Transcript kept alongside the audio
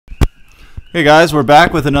Hey guys, we're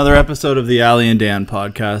back with another episode of the Allie and Dan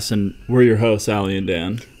podcast, and we're your hosts, Allie and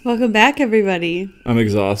Dan. Welcome back, everybody. I'm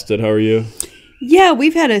exhausted. How are you? Yeah,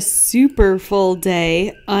 we've had a super full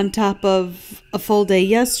day on top of a full day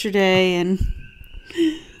yesterday and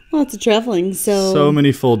lots of traveling. So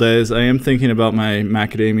many full days. I am thinking about my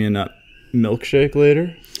macadamia nut milkshake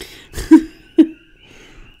later.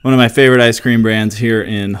 One of my favorite ice cream brands here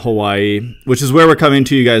in Hawaii, which is where we're coming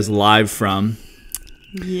to you guys live from.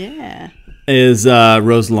 Yeah. Is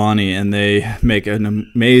Roselani, and they make an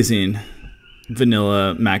amazing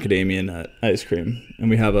vanilla macadamia nut ice cream. And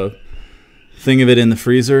we have a thing of it in the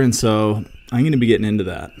freezer, and so I'm going to be getting into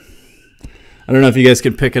that. I don't know if you guys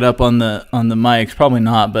can pick it up on the mics. Probably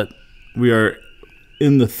not, but we are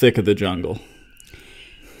in the thick of the jungle.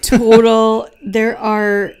 Total. There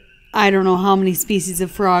are, I don't know how many species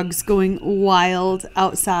of frogs going wild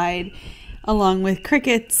outside, along with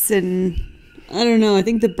crickets and... I don't know. I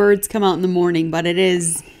think the birds come out in the morning, but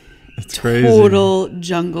it's crazy. Total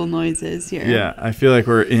jungle noises here. Yeah, I feel like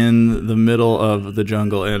we're in the middle of the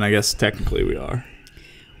jungle, and I guess technically we are.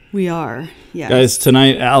 We are, yeah. Guys,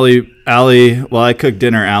 tonight, Allie, while I cooked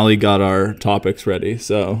dinner, Allie got our topics ready,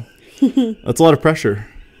 so that's a lot of pressure.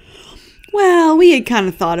 Well, we had kind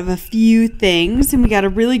of thought of a few things, and we got a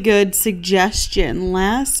really good suggestion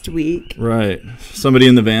last week. Right. Somebody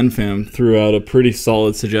in the Van Fam threw out a pretty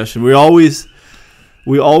solid suggestion. We always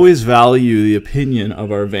value the opinion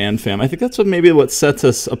of our Van Fam. I think that's what sets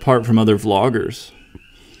us apart from other vloggers.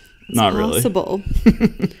 It's Not possible.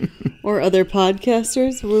 Really. Or other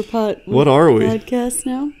podcasters. What are we? Podcasts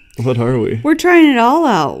now. What are we? We're trying it all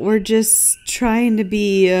out. We're just trying to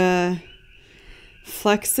be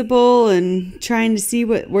flexible and trying to see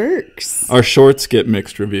what works. Our shorts get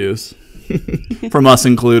mixed reviews. From us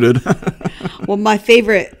included. Well, my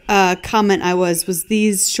favorite comment was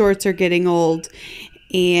these shorts are getting old.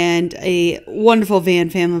 And a wonderful Van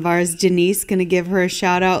Fam of ours, Denise, going to give her a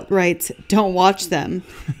shout out, writes, don't watch them.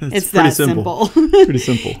 It's that simple. Pretty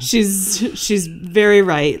simple. She's very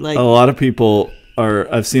right. Like, a lot of people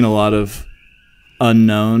I've seen a lot of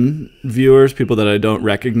unknown viewers, people that I don't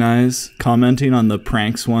recognize, commenting on the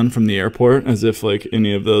pranks one from the airport as if like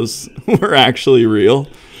any of those were actually real.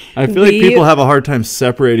 I feel like people have a hard time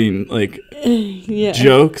separating like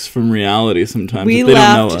jokes from reality sometimes. We if they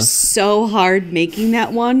don't know laughed us. so hard making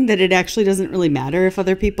that one that it actually doesn't really matter if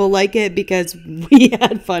other people like it because we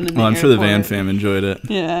had fun in the I'm airport. sure the Van Fam enjoyed it.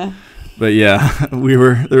 Yeah. But yeah,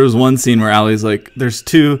 there was one scene where Allie's like,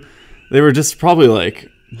 they were just probably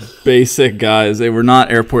like basic guys. They were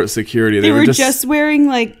not airport security. They were just wearing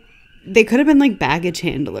like, they could have been like baggage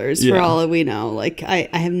handlers for all we know. Like I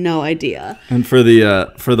have no idea. And for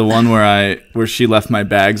the one where she left my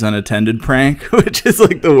bags unattended prank, which is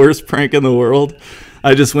like the worst prank in the world,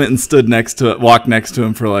 I just went and walked next to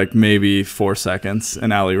him for like maybe 4 seconds,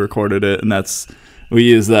 and Allie recorded it, and we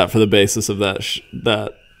used that for the basis of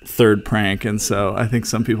that third prank. And so I think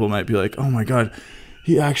some people might be like, oh my god,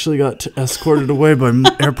 he actually got escorted away by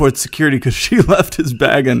airport security because she left his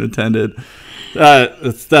bag unattended.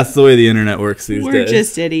 That's the way the internet works these days. We're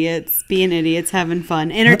just idiots, being idiots, having fun,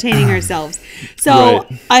 entertaining ourselves. So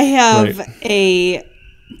right.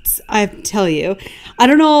 I tell you, I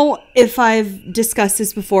don't know if I've discussed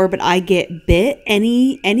this before, but I get bit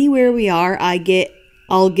anywhere we are.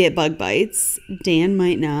 I'll get bug bites. Dan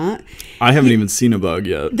might not. I haven't even seen a bug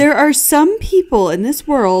yet. There are some people in this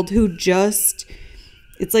world who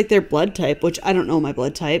it's like their blood type, which I don't know my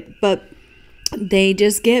blood type, but they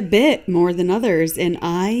just get bit more than others, and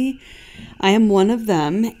I am one of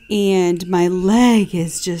them, and my leg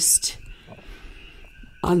is just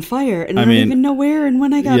on fire, and I don't even know where and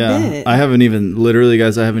when I got bit. I haven't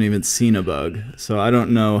even seen a bug, so I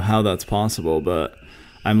don't know how that's possible, but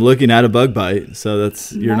I'm looking at a bug bite, so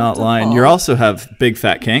you're not lying. You also have big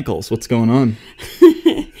fat cankles. What's going on?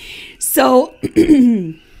 So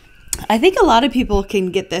I think a lot of people can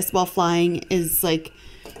get this while flying is like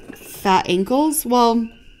fat ankles. Well,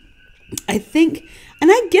 I think, and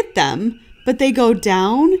I get them, but they go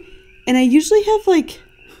down, and I usually have like,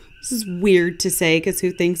 this is weird to say because who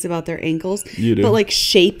thinks about their ankles? You do. But like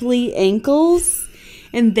shapely ankles,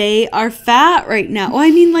 and they are fat right now. Well, I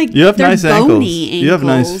mean, like, you have they're nice bony ankles. You have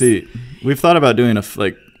nice feet. We've thought about doing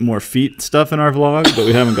more feet stuff in our vlog, but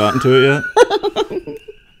we haven't gotten to it yet.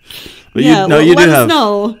 But let us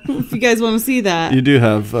know if you guys want to see that. You do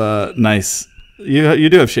have nice. You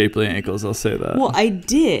do have shapely ankles. I'll say that. Well, I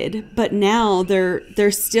did, but now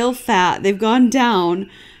they're still fat. They've gone down.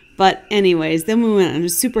 But anyways, then we went on a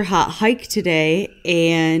super hot hike today,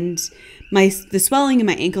 and the swelling in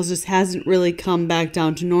my ankles just hasn't really come back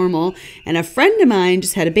down to normal. And a friend of mine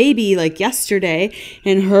just had a baby like yesterday,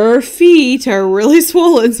 and her feet are really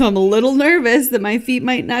swollen. So I'm a little nervous that my feet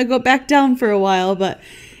might not go back down for a while, but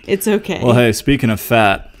it's okay. Well, hey, speaking of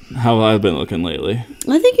fat, how have I been looking lately?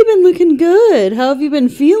 I think you've been looking good. How have you been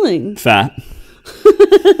feeling? Fat.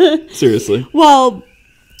 Seriously. Well,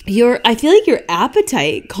 I feel like your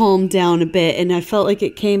appetite calmed down a bit, and I felt like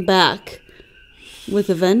it came back with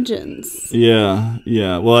a vengeance. Yeah.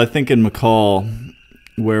 Well, I think in McCall,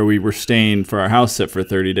 where we were staying for our house sit for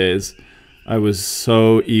 30 days, I was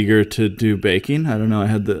so eager to do baking. I don't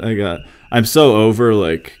know. I'm so over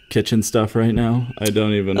like kitchen stuff right now. I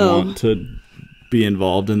don't even want to be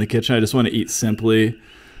involved in the kitchen. I just want to eat simply.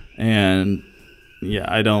 And yeah,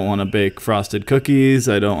 I don't want to bake frosted cookies.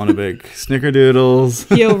 I don't want to bake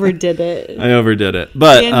snickerdoodles. You overdid it. I overdid it.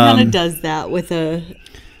 But Dan kind of does that with a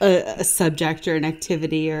subject or an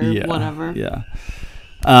activity or whatever. Yeah.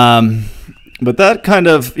 But that kind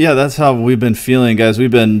of, that's how we've been feeling, guys.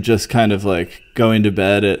 We've been just kind of like going to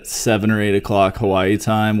bed at 7 or 8 o'clock Hawaii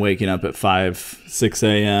time, waking up at 5, 6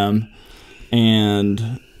 a.m.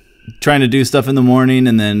 and trying to do stuff in the morning.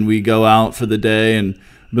 And then we go out for the day, and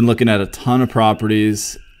been looking at a ton of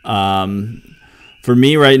properties. For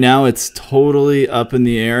me right now, it's totally up in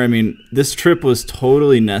the air. I mean, this trip was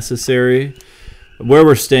totally necessary. Where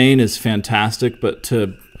we're staying is fantastic, but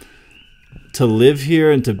to live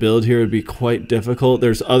here and to build here would be quite difficult.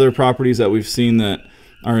 There's other properties that we've seen that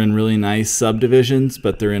are in really nice subdivisions,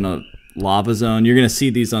 but they're in a lava zone. You're going to see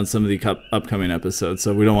these on some of the upcoming episodes,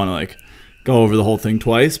 so we don't want to like go over the whole thing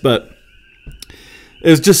twice, but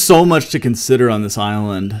there's just so much to consider on this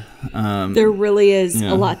island. There really is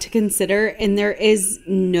a lot to consider, and there is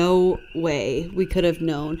no way we could have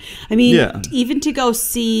known. I mean, even to go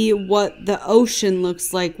see what the ocean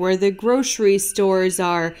looks like, where the grocery stores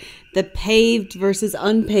are, the paved versus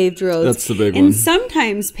unpaved roads. That's the big one. And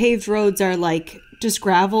sometimes paved roads are like just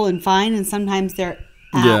gravel and fine, and sometimes they're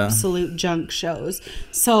absolute junk shows.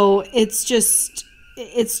 So it's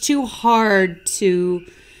too hard to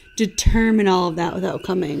determine all of that without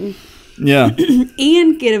coming. Yeah.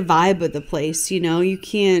 And get a vibe of the place, you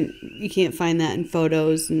can't find that in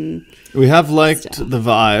photos. And we have liked the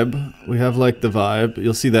vibe.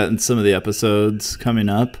 You'll see that in some of the episodes coming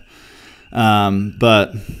up.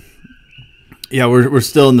 But yeah, we're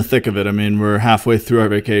still in the thick of it. I mean, we're halfway through our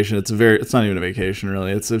vacation. It's not even a vacation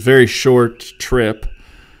really. It's a very short trip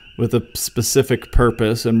with a specific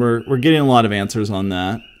purpose, and we're getting a lot of answers on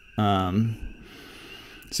that.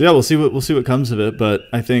 So yeah, we'll see what comes of it. But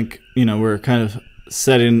I think we're kind of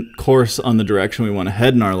setting course on the direction we want to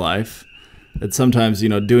head in our life. And sometimes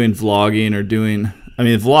doing vlogging or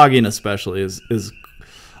vlogging especially is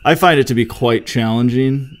I find it to be quite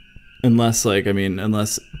challenging, unless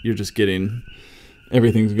you're just getting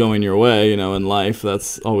everything's going your way, in life.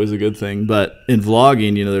 That's always a good thing. But in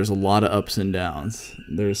vlogging, there's a lot of ups and downs.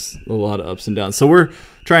 So we're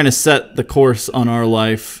trying to set the course on our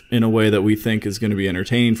life in a way that we think is going to be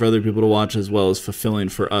entertaining for other people to watch, as well as fulfilling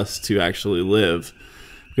for us to actually live.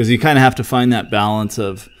 Because you kind of have to find that balance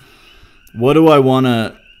of, what do I want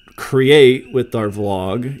to create with our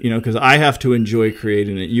vlog? Because I have to enjoy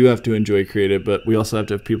creating it. You have to enjoy creating it. But we also have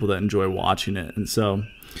to have people that enjoy watching it. And so...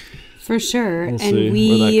 For sure. We'll see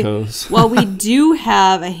where that goes. Well, we do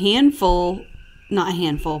have more than a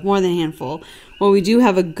handful. Well, we do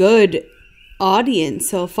have a good audience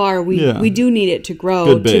so far. We do need it to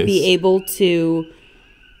grow to be able to,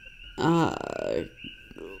 not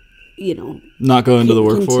go into the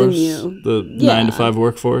workforce, the 9 to 5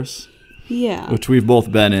 workforce. Yeah. Which we've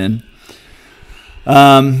both been in.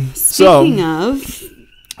 Speaking of...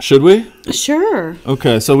 Should we? Sure.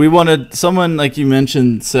 Okay, so we wanted, someone like you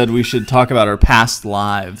mentioned said we should talk about our past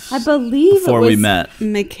lives. I believe before we met.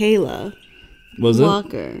 Michaela. Was it?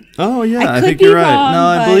 Walker. Oh yeah, I think you're right. Wrong, no,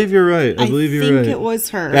 I believe you're right. I think it was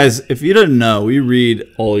her. Guys, if you didn't know, we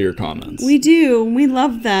read all your comments. We do. We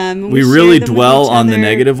love them. We really dwell on the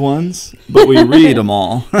negative ones, but we read them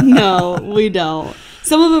all. No, we don't.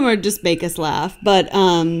 Some of them are just make us laugh, but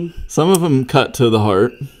some of them cut to the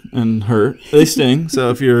heart and hurt. They sting. So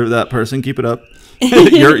if you're that person, keep it up.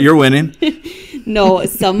 You're winning. No,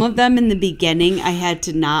 some of them in the beginning I had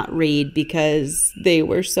to not read because they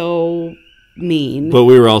were so mean. But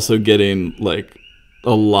we were also getting like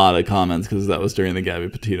a lot of comments because that was during the Gabby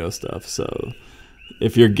Petito stuff. So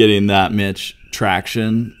if you're getting that much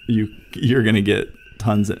traction, you're gonna get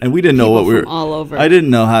tons of, and we didn't know what we were all over. I didn't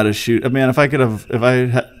know how to shoot. I mean, if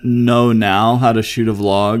I know now how to shoot a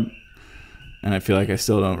vlog, and I feel like I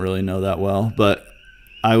still don't really know that well, but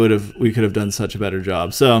we could have done such a better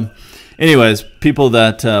job. So anyways, people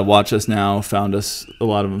that watch us now found us, a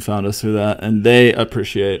lot of them found us through that, and they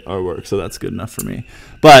appreciate our work. So that's good enough for me.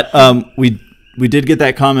 But we did get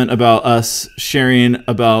that comment about us sharing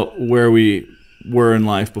about where we were in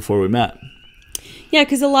life before we met. Yeah,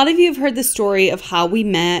 because a lot of you have heard the story of how we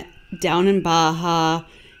met down in Baja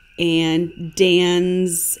and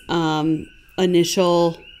Dan's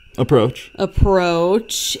initial approach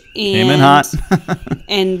came in hot.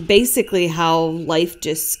 and basically how life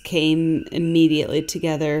just came immediately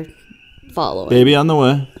together following. Baby on the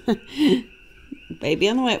way. Baby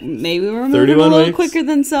on the way. Maybe we're moving a little quicker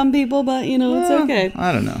than some people, but it's okay.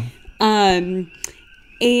 I don't know.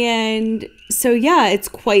 And so yeah, it's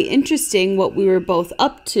quite interesting what we were both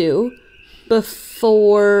up to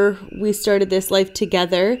before we started this life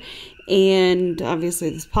together. And obviously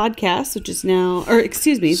this podcast, which is now, or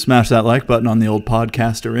excuse me. Smash that like button on the old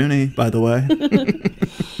podcasteroonie, by the way.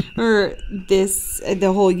 Or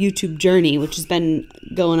the whole YouTube journey, which has been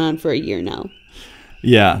going on for a year now.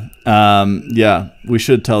 Yeah. We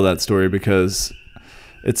should tell that story because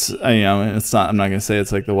it's not, I'm not going to say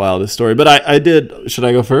it's like the wildest story, but I did. Should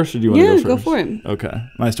I go first or do you want to go first? Yeah, go for it. Okay.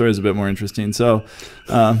 My story is a bit more interesting. So,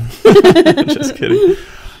 just kidding.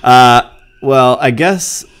 Well, I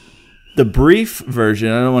guess the brief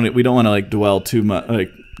version, we don't want to like dwell too much,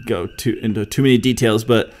 like into too many details,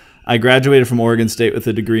 but I graduated from Oregon State with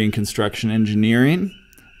a degree in construction engineering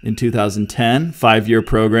in 2010, 5-year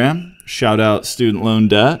program. Shout out student loan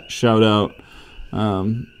debt. Shout out,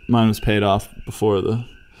 mine was paid off before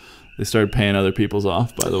they started paying other people's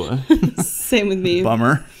off, by the way. Same with me.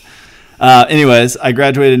 Bummer. Anyways, I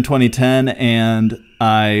graduated in 2010 and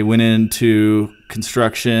I went into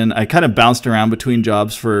construction. I kind of bounced around between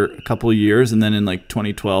jobs for a couple of years, and then in like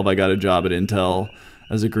 2012 I got a job at Intel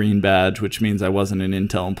as a green badge, which means I wasn't an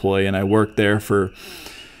Intel employee, and I worked there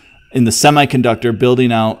in the semiconductor,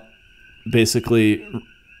 building out basically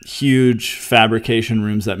huge fabrication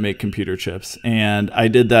rooms that make computer chips. And I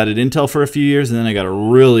did that at Intel for a few years, and then I got a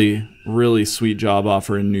really, really sweet job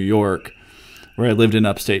offer in New York, where I lived in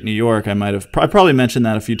upstate New York. I probably mentioned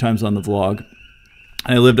that a few times on the vlog.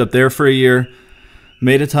 I lived up there for a year,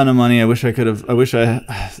 made a ton of money.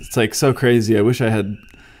 It's like so crazy. I'm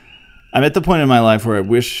at the point in my life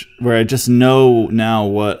where I just know now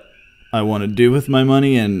what I want to do with my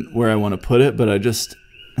money and where I want to put it, but I just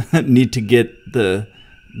need to get the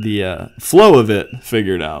flow of it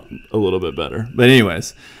figured out a little bit better. But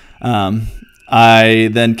anyways, I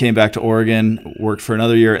then came back to Oregon, worked for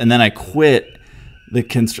another year, and then I quit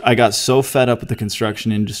I got so fed up with the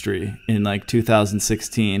construction industry in like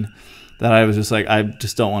 2016 that I was just like, I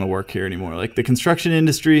just don't want to work here anymore. Like the construction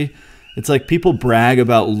industry, it's like people brag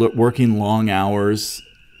about working long hours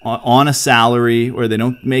on a salary where they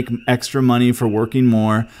don't make extra money for working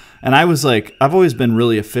more. And I was like, I've always been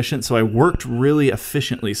really efficient, so I worked really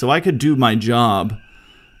efficiently. So I could do my job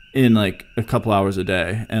in like a couple hours a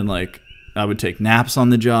day, and like I would take naps on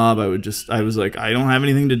the job. I was like, I don't have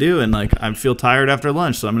anything to do, and like I feel tired after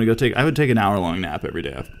lunch, so I would take an hour-long nap every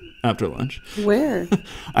day after lunch. Where?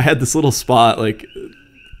 I had this little spot like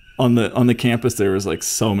on the campus. There was like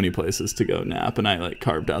so many places to go nap, and I like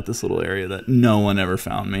carved out this little area that no one ever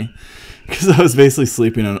found me, because I was basically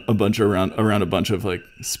sleeping on around a bunch of like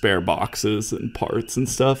spare boxes and parts and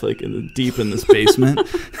stuff, like deep in this basement.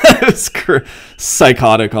 It was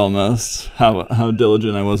psychotic almost how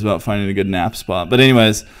diligent I was about finding a good nap spot. But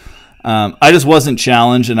anyways, I just wasn't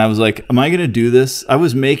challenged, and I was like, am I going to do this? I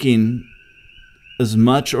was making as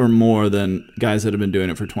much or more than guys that have been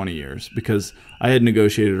doing it for 20 years, because I had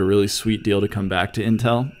negotiated a really sweet deal to come back to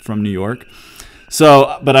Intel from New York.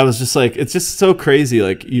 So, but I was just like, it's just so crazy.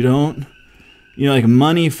 Like like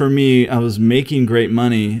money for me, I was making great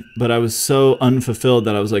money, but I was so unfulfilled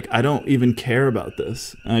that I was like, I don't even care about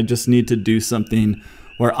this. I just need to do something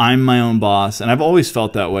where I'm my own boss. And I've always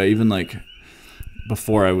felt that way, even like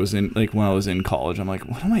before I was when I was in college. I'm like,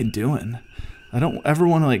 what am I doing? I don't ever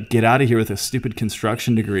want to like get out of here with a stupid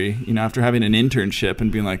construction degree, after having an internship and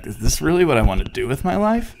being like, is this really what I want to do with my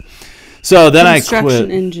life? So then I quit.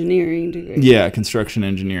 Construction engineering degree. Yeah, construction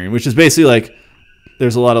engineering, which is basically like,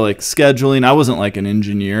 there's a lot of like scheduling. I wasn't like an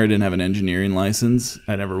engineer. I didn't have an engineering license.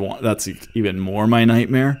 That's even more my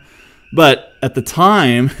nightmare. But at the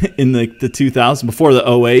time in the 2000s, before the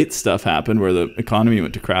 08 stuff happened, where the economy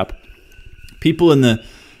went to crap, people in the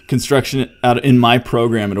construction in my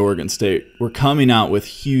program at Oregon State were coming out with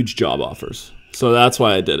huge job offers. So that's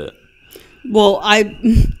why I did it. Well,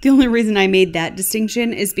 the only reason I made that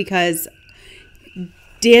distinction is because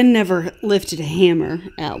Dan never lifted a hammer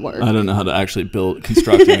at work. I don't know how to actually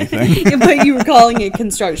construct anything. But you were calling it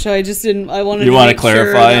construction. I just didn't. I wanted. You to want to make sure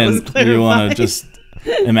clarify, that was and clarified. you want to just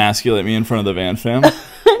emasculate me in front of the Van fam?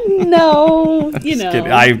 No, you know.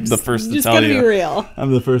 Kidding. I'm the first to just tell gotta you. be real.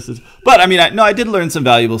 I'm the first to. But I mean, I did learn some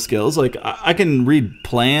valuable skills. Like I can read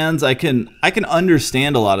plans. I can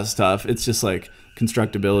understand a lot of stuff. It's just like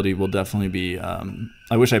constructability will definitely be.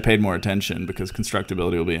 I wish I paid more attention because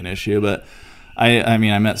constructability will be an issue. But I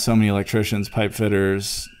mean, I met so many electricians, pipe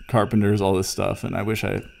fitters, carpenters, all this stuff, and I wish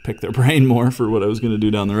I picked their brain more for what I was going to do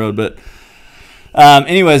down the road. But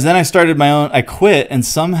anyways, then I started my own. I quit, and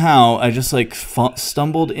somehow I just like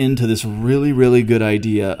stumbled into this really, really good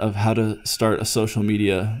idea of how to start a social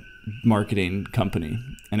media marketing company.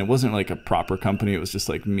 And it wasn't like a proper company. It was just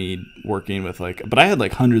like me working with but I had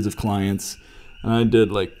like hundreds of clients, and I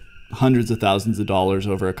did like hundreds of thousands of dollars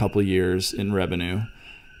over a couple of years in revenue.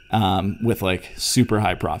 With like super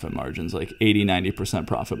high profit margins, like 80-90%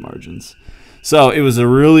 profit margins. So it was a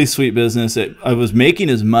really sweet business. I was making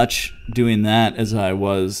as much doing that as I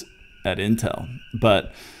was at Intel,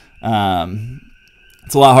 but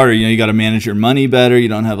it's a lot harder. You know, you got to manage your money better. You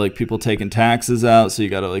don't have like people taking taxes out, so you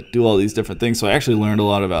got to like do all these different things. So I actually learned a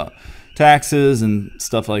lot about taxes and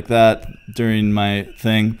stuff like that during my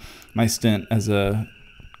stint as a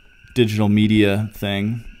digital media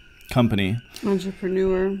company.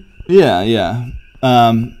 Entrepreneur. Yeah.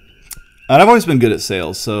 And I've always been good at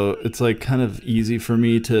sales, so it's like kind of easy for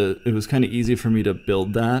me to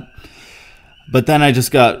build that. But then I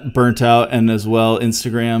just got burnt out, and as well, it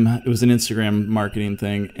was an Instagram marketing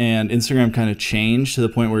thing, and Instagram kind of changed to the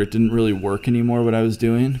point where it didn't really work anymore what I was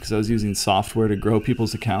doing, because I was using software to grow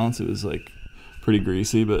people's accounts. It was like pretty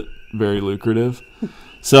greasy, but very lucrative.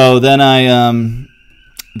 So then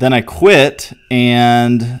I quit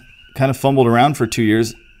and kind of fumbled around for 2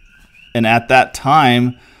 years. And at that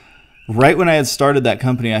time, right when I had started that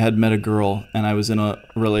company, I had met a girl, and I was in a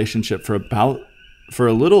relationship for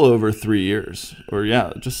a little over 3 years. Or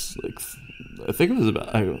just like, I think it was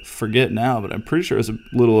I forget now, but I'm pretty sure it was a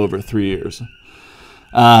little over 3 years.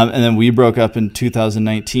 And then we broke up in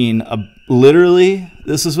 2019. Literally,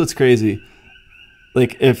 this is what's crazy.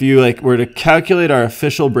 Like, if you were to calculate our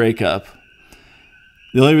official breakup,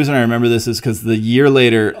 the only reason I remember this is because the year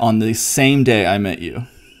later, on the same day, I met you.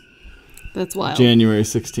 That's wild. January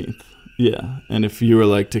 16th. Yeah. And if you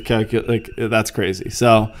were to calculate, that's crazy.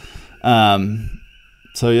 So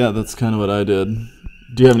yeah, that's kind of what I did.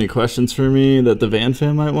 Do you have any questions for me that the Van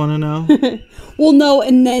fam might want to know? Well, no.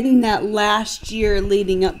 And then in that last year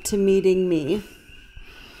leading up to meeting me,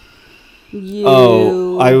 we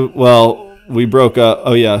broke up.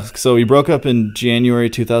 Oh yeah. So we broke up in January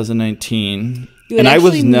 2019. And I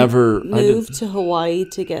was never moved to Hawaii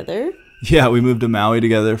together. Yeah, we moved to Maui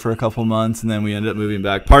together for a couple months, and then we ended up moving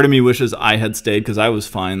back. Part of me wishes I had stayed because I was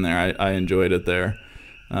fine there. I enjoyed it there,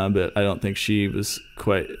 but I don't think she was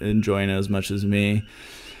quite enjoying it as much as me.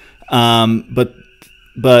 But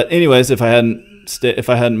anyways, if I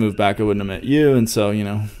hadn't moved back, I wouldn't have met you, and so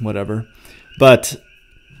whatever. But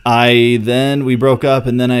we broke up,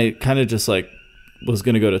 and then I kind of just was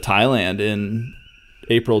going to go to Thailand in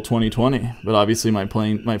April 2020, but obviously my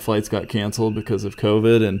flights got canceled because of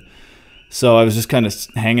COVID, and so I was just kind of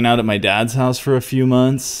hanging out at my dad's house for a few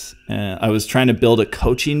months. I was trying to build a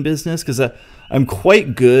coaching business because I'm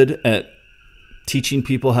quite good at teaching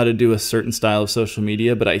people how to do a certain style of social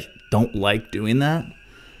media, but I don't like doing that.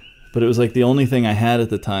 But it was like the only thing I had at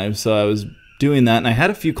the time, so I was doing that, and I had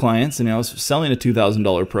a few clients, and I was selling a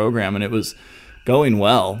 $2,000 program, and it was going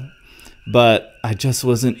well. But I just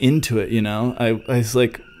wasn't into it, I was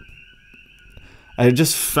like, I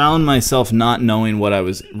just found myself not knowing what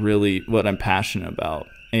I'm passionate about.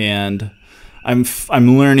 And I'm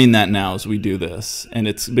learning that now as we do this. And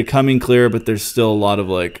it's becoming clear, but there's still a lot of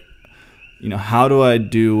how do I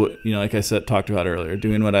do, like I talked about earlier,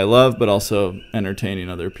 doing what I love, but also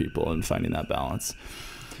entertaining other people and finding that balance.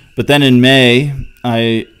 But then in May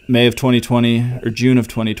of 2020 or June of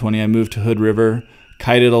 2020, I moved to Hood River,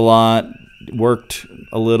 kited a lot, worked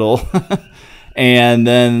a little, and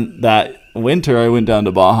then that winter I went down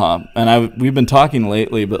to Baja. And we've been talking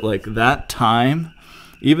lately, but that time,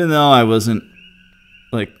 even though I wasn't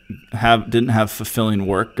didn't have fulfilling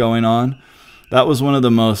work going on, that was one of the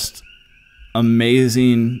most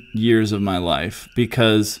amazing years of my life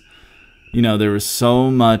because there was so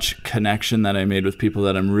much connection that I made with people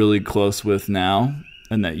that I'm really close with now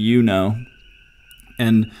and that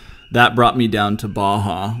and that brought me down to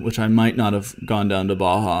Baja, which I might not have gone down to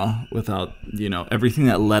Baja without, everything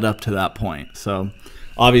that led up to that point. So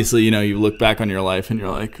obviously, you look back on your life and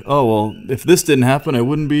you're like, oh, well, if this didn't happen, I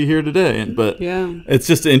wouldn't be here today. But Yeah. it's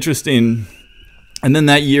just interesting. And then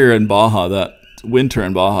that year in Baja, that winter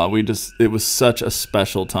in Baja, it was such a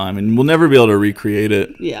special time, and we'll never be able to recreate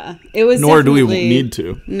it. Yeah. It was Nor do we need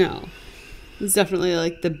to. No. It was definitely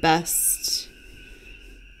like the best,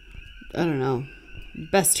 I don't know,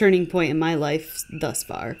 best turning point in my life thus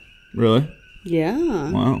far. Really?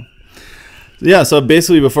 Yeah. Wow. Yeah, so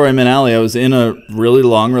basically before I met Allie, I was in a really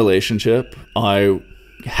long relationship. I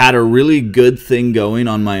had a really good thing going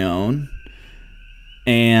on my own.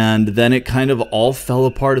 And then it kind of all fell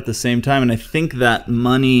apart at the same time. And I think that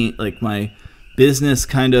money, like my business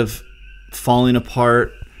kind of falling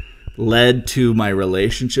apart, led to my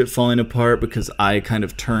relationship falling apart because I kind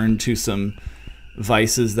of turned to some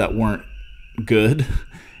vices that weren't good.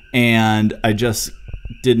 And I just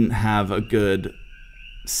didn't have a good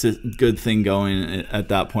thing going at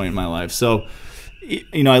that point in my life. So,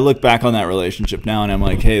 I look back on that relationship now and I'm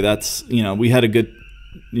like, hey, that's, we had a good,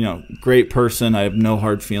 great person. I have no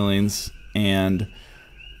hard feelings, and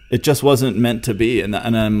it just wasn't meant to be. And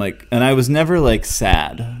I'm like, and I was never like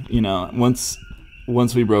sad,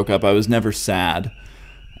 once we broke up, I was never sad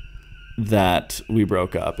that we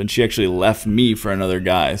broke up, and she actually left me for another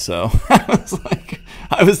guy. So I was like,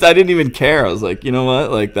 I didn't even care. I was like, you know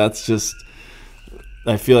what? Like, that's just,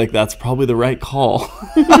 I feel like that's probably the right call.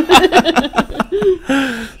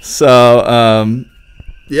 So,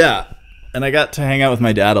 yeah. And I got to hang out with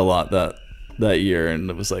my dad a lot that year, and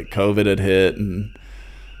it was like COVID had hit, and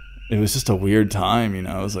it was just a weird time, It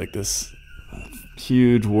was like this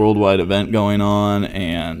huge worldwide event going on,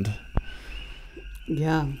 and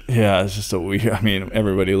yeah, it's just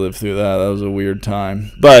everybody lived through that. That was a weird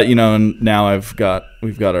time. But, and now we've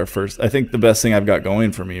got our first, I think the best thing I've got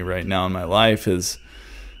going for me right now in my life is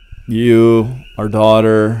you, our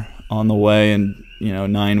daughter on the way in,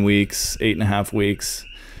 9 weeks, 8.5 weeks.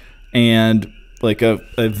 And like a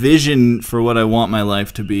vision for what I want my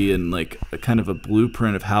life to be, and like a kind of a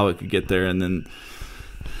blueprint of how it could get there, and then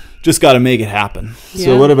just got to make it happen. Yeah.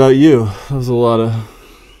 So what about you? That was a lot of...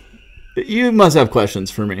 You must have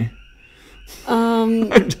questions for me. I'm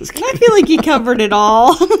just kidding. I feel like you covered it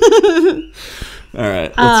all. All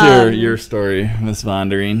right. Let's hear your story, Miss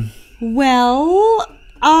Vondering. Well,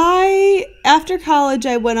 after college,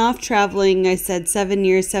 I went off traveling. I said 7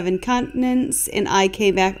 years, 7 continents, and I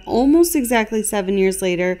came back almost exactly 7 years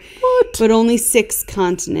later. What? But only 6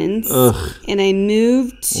 continents. Ugh. And I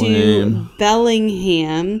moved to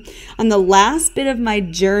Bellingham. On the last bit of my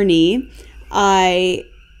journey, I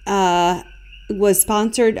was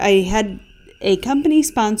sponsored. I had a company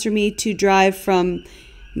sponsor me to drive from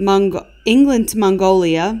England to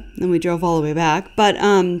Mongolia, and we drove all the way back. But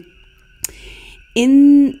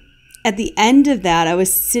at the end of that, I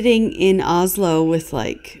was sitting in Oslo with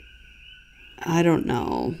like, I don't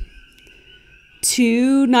know,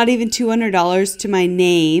 not even $200 to my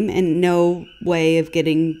name, and no way of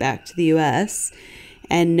getting back to the U.S.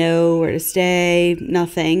 and nowhere to stay,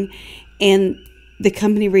 nothing. And the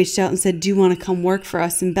company reached out and said, do you want to come work for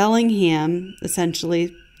us in Bellingham?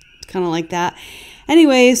 Essentially, kind of like that.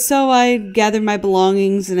 Anyway, so I gathered my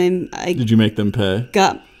belongings, and I Did you make them pay?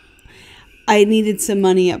 I needed some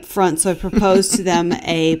money up front, so I proposed to them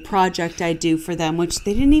a project I do for them, which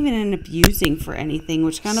they didn't even end up using for anything,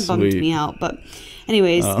 which kind of bummed me out. But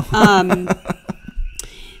anyways,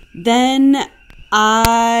 then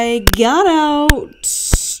I got out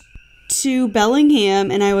to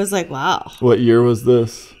Bellingham, and I was like, wow. What year was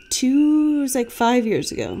this? It was like 5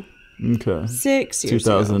 years ago. Okay. 6 years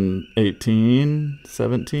 2018,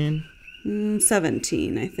 17?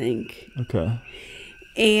 17, I think. Okay.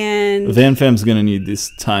 And Van Fem's going to need this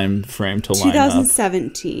time frame to line up.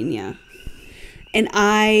 2017, yeah. And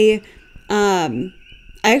I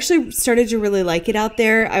actually started to really like it out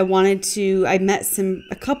there. I met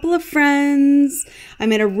a couple of friends. I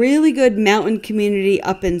met a really good mountain community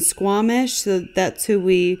up in Squamish, so that's who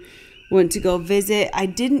we went to go visit. I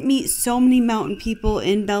didn't meet so many mountain people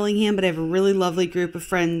in Bellingham, but I have a really lovely group of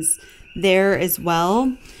friends there as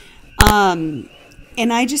well.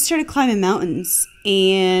 And I just started climbing mountains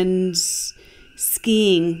and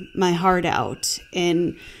skiing my heart out,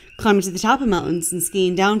 and climbing to the top of mountains and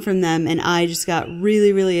skiing down from them. And I just got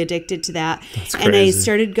really, really addicted to that. That's crazy. And I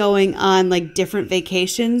started going on like different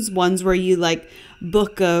vacations, ones where you like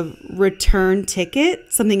book a return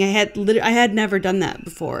ticket, something I had never done that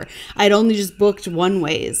before. I'd only just booked one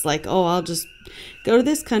ways, like, oh, I'll just go to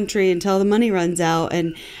this country until the money runs out.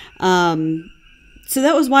 And so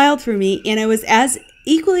that was wild for me. And I was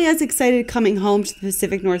equally as excited coming home to the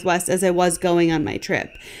Pacific Northwest as I was going on my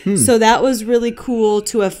trip. So that was really cool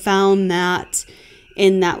to have found that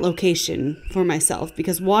in that location for myself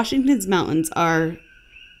because Washington's mountains are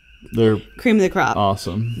They're cream of the crop.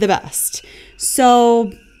 awesome. The best.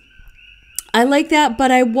 So I like that,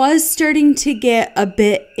 but I was starting to get a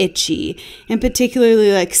bit itchy, and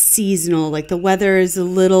particularly like seasonal. Like the weather is a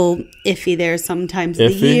little iffy there sometimes of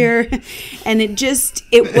the year, and it was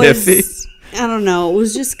Iffy? I don't know. It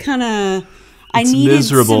was just kind of I It's needed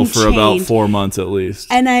miserable some for about change. 4 months at least.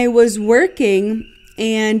 And I was working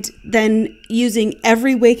and then using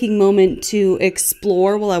every waking moment to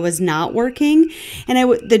explore while I was not working.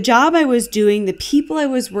 And the job I was doing, the people I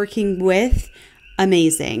was working with,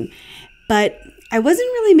 amazing. But I wasn't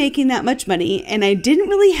really making that much money, and I didn't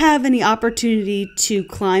really have any opportunity to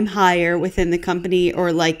climb higher within the company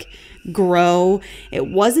or like grow. It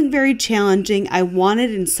wasn't very challenging. I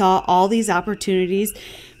wanted and saw all these opportunities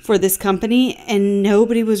for this company, and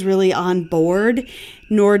nobody was really on board,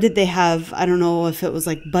 nor did they have, I don't know if it was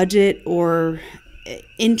like budget or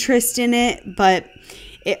interest in it, but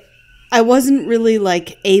I wasn't really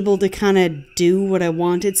like able to kind of do what I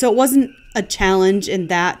wanted. So it wasn't a challenge in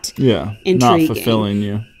that intriguing. Not fulfilling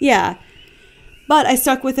you. Yeah. But I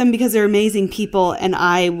stuck with them because they're amazing people, and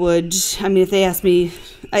if they asked me,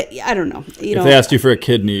 I don't know. If they asked you for a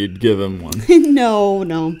kidney, you'd give them one.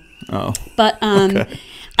 No. Oh. But Okay.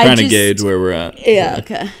 Trying to gauge where we're at. Yeah,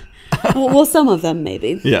 okay. Well, some of them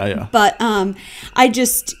maybe. Yeah. But I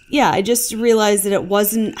just realized that I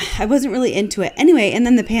wasn't really into it. Anyway, and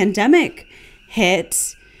then the pandemic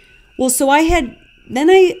hit. Well, so I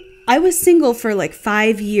was single for like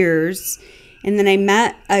 5 years, and then I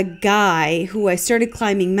met a guy who I started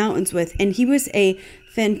climbing mountains with, and he was a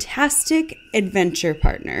fantastic adventure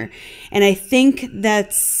partner. And I think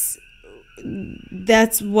that's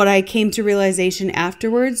what I came to realization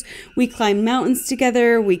afterwards. We climbed mountains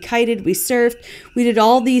together, we kited, we surfed, we did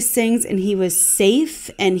all these things, and he was safe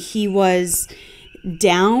and he was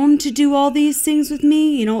down to do all these things with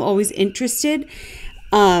me, always interested.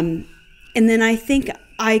 And then I think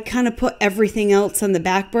I kind of put everything else on the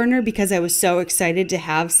back burner because I was so excited to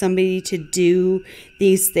have somebody to do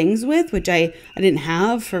these things with, which I didn't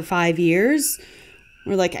have for 5 years.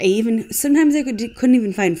 Or like sometimes I couldn't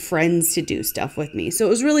even find friends to do stuff with me. So it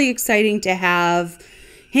was really exciting to have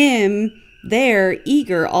him there,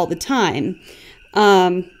 eager all the time.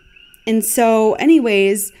 And so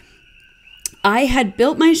anyways, I had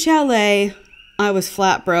built my chalet. I was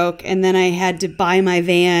flat broke. And then I had to buy my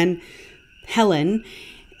van, Helen.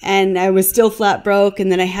 And I was still flat broke.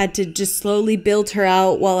 And then I had to just slowly build her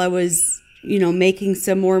out while I was making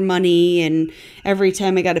some more money, and every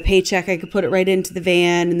time I got a paycheck, I could put it right into the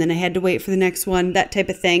van, and then I had to wait for the next one, that type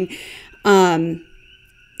of thing. And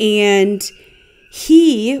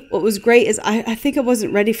what was great is I think I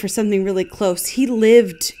wasn't ready for something really close. He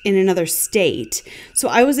lived in another state. So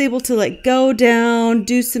I was able to like go down,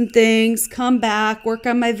 do some things, come back, work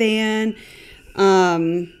on my van.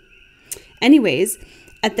 Anyways,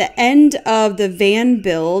 at the end of the van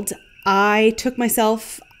build,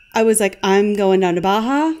 I was like, I'm going down to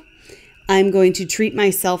Baja. I'm going to treat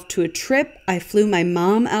myself to a trip. I flew my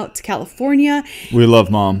mom out to California. We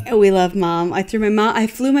love Mom. We love Mom. I flew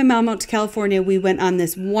my mom out to California. We went on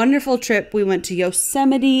this wonderful trip. We went to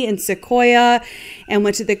Yosemite and Sequoia and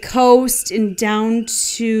went to the coast and down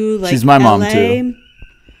to like She's my LA. mom too.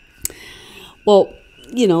 Well,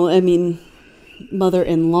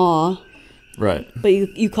 mother-in-law. Right. But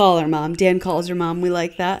you call her mom. Dan calls her mom. We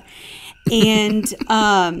like that. And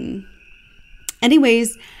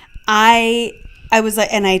anyways, I was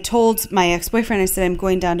like, and I told my ex-boyfriend, I said, I'm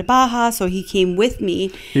going down to Baja. So he came with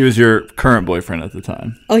me. He was your current boyfriend at the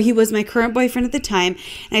time. Oh, he was my current boyfriend at the time.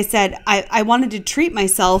 And I said, I wanted to treat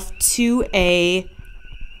myself to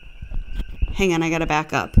hang on, I got to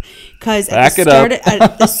back up. Because at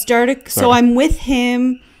the start, so I'm with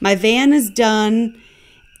him. My van is done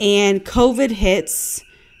and COVID hits.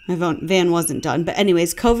 My van wasn't done. But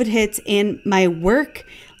anyways, COVID hits and my work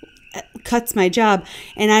cuts my job.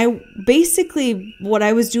 And what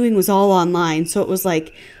I was doing was all online. So it was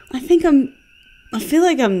like, I feel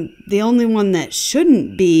like I'm the only one that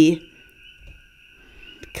shouldn't be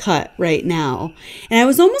cut right now. And I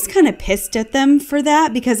was almost kind of pissed at them for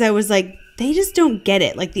that because I was like, they just don't get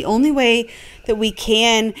it. Like the only way that we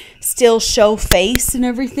can still show face and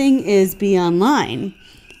everything is be online.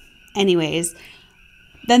 Anyways,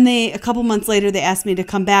 then a couple months later, they asked me to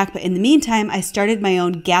come back. But in the meantime, I started my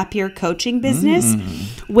own gap year coaching business,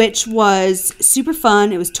 which was super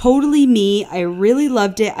fun. It was totally me. I really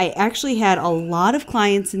loved it. I actually had a lot of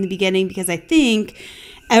clients in the beginning because I think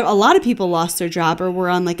a lot of people lost their job or were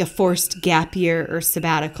on like a forced gap year or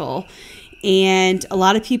sabbatical. And a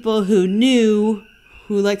lot of people who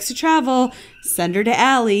who likes to travel, send her to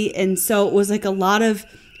Allie. And so it was like a lot of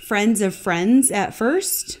friends of friends at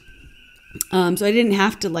first. So I didn't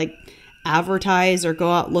have to like advertise or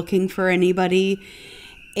go out looking for anybody.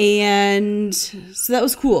 And so that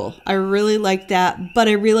was cool. I really liked that. But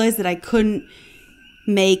I realized that I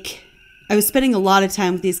was spending a lot of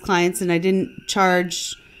time with these clients and I didn't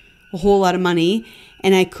charge a whole lot of money.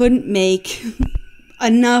 And I couldn't make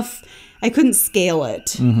enough. I couldn't scale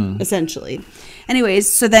it, essentially.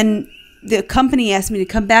 Anyways, so then the company asked me to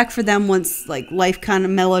come back for them once like life kind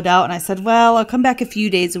of mellowed out. And I said, well, I'll come back a few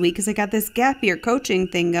days a week because I got this gap year coaching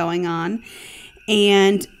thing going on.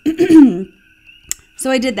 And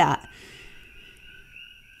so I did that.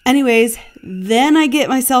 Anyways, then I get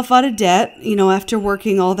myself out of debt, after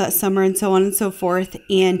working all that summer and so on and so forth.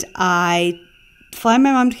 And I fly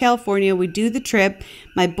my mom to California. We do the trip.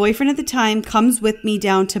 My boyfriend at the time comes with me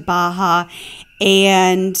down to Baja.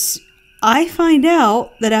 And I find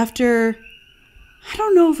out that after, I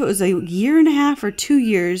don't know if it was a year and a half or 2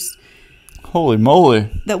 years. Holy moly.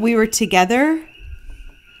 That we were together.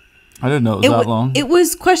 I didn't know it was that long. It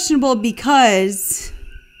was questionable because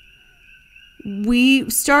we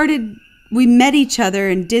met each other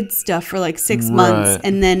and did stuff for like 6 months.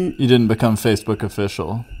 And then. You didn't become Facebook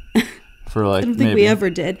official for like, I don't think we ever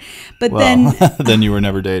did. But then you were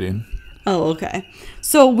never dating. Oh, okay.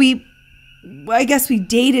 So I guess we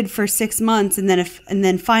dated for 6 months, and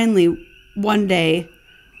then finally one day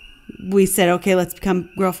we said, okay, let's become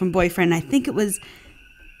girlfriend boyfriend. I think it was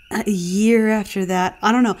a year after that.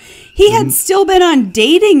 I don't know. He had still been on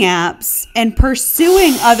dating apps and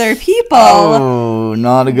pursuing other people. Oh,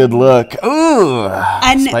 not a good look. Ooh,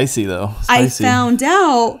 spicy though. Spicy. I found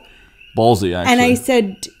out. Ballsy, actually. And I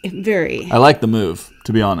said, very. I like the move,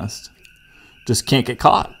 to be honest. Just can't get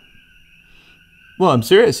caught. Well, I'm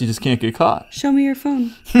serious. You just can't get caught. Show me your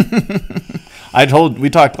phone. We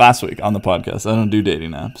talked last week on the podcast. I don't do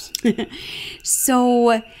dating apps.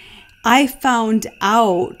 So I found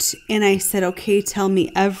out and I said, okay, tell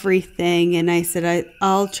me everything. And I said,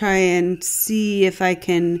 I'll try and see if I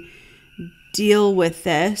can deal with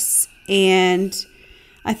this. And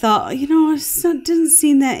I thought, it didn't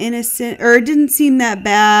seem that innocent, or it didn't seem that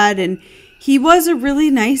bad. And he was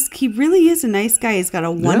he really is a nice guy. He's got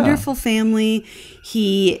a wonderful family.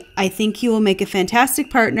 I think he will make a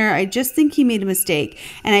fantastic partner. I just think he made a mistake.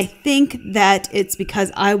 And I think that it's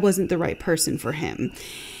because I wasn't the right person for him.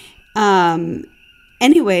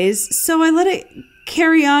 Anyways, so I let it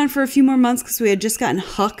carry on for a few more months because we had just gotten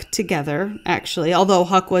Huck together, actually. Although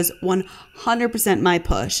Huck was 100% my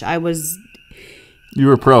push. You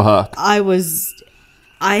were pro Huck. I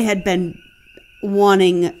had been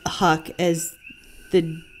wanting Huck as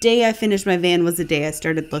the day I finished my van was the day I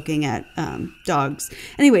started looking at dogs.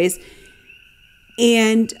 Anyways,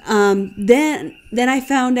 and then I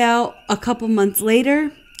found out a couple months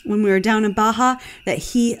later when we were down in Baja that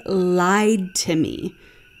he lied to me.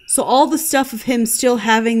 So all the stuff of him still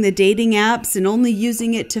having the dating apps and only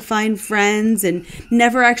using it to find friends and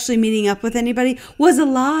never actually meeting up with anybody was a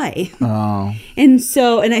lie. Oh. And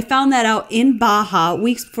I found that out in Baja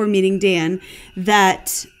weeks before meeting Dan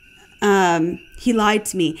that he lied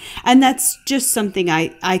to me. And that's just something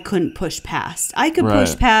I couldn't push past. I could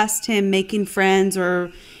push past him making friends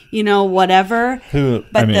or, whatever.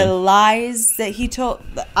 The lies that he told,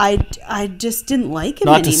 I just didn't like him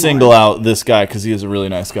anymore. Not to single out this guy because he is a really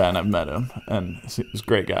nice guy and I've met him. And he's a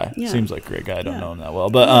great guy. Yeah. Seems like a great guy. I don't know him that well.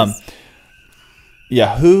 But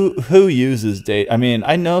yeah, who uses date? I mean,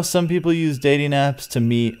 I know some people use dating apps to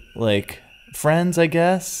meet like friends, I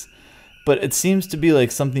guess. But it seems to be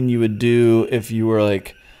like something you would do if you were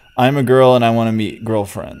like, I'm a girl and I want to meet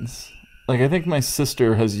girlfriends. Like I think my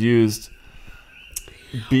sister has used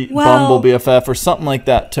Bumble BFF or something like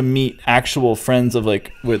that to meet actual friends of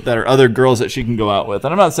that are other girls that she can go out with.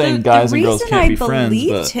 And I'm not saying guys and girls can't be friends. The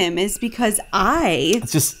reason I believed him is because I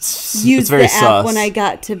used the app when I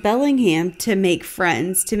got to Bellingham to make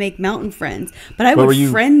friends, to make mountain friends. But I would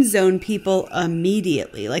friend zone people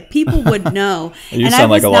immediately. Like people would know. You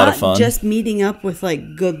sound like a lot of fun. Just meeting up with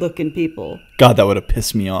like good looking people. God, that would have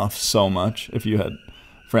pissed me off so much if you had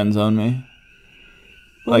friend zoned me.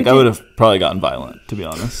 Well, I would have probably gotten violent, to be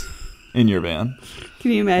honest, in your van.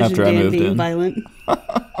 Can you imagine Dan being violent?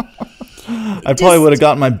 I probably would have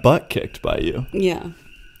gotten my butt kicked by you. Yeah.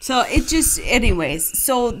 So it just, anyways,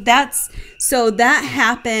 so that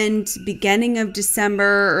happened beginning of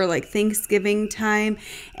December or like Thanksgiving time.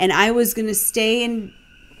 And I was going to stay in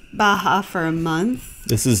Baja for a month.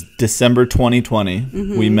 This is December 2020.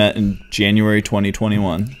 Mm-hmm. We met in January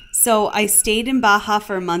 2021. So I stayed in Baja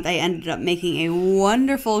for a month. I ended up making a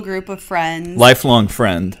wonderful group of friends. Lifelong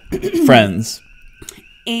friends.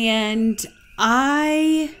 And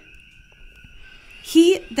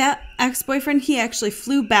that ex-boyfriend, he actually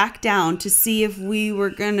flew back down to see if we were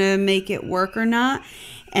going to make it work or not.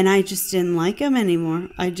 And I just didn't like him anymore.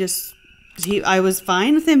 I was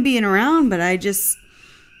fine with him being around, but I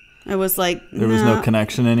was like, there was no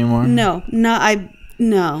connection anymore? No.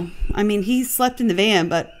 I mean, he slept in the van,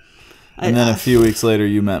 but... And then a few weeks later,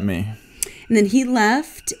 you met me. And then he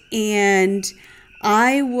left, and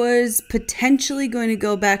I was potentially going to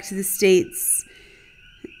go back to the States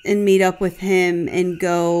and meet up with him and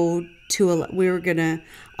go to...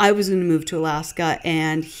 I was going to move to Alaska,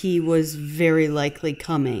 and he was very likely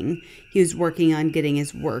coming. He was working on getting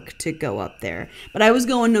his work to go up there. But I was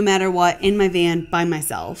going no matter what in my van by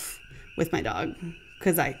myself with my dog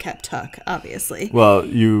because I kept Huck, obviously. Well,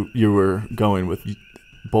 you were going with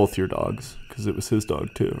both your dogs because it was his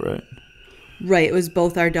dog too, right? Right, it was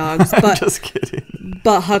both our dogs. But just kidding.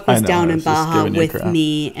 But Huck was down in Baja with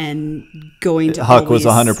me and going to Huck was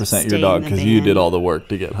 100% your dog because you did all the work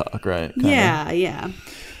to get Huck, right? Kinda. Yeah.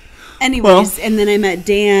 Anyways, and then I met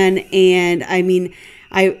Dan, and I mean,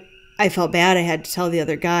 I felt bad. I had to tell the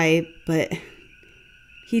other guy, but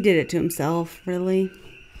he did it to himself, really.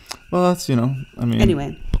 Well, that's,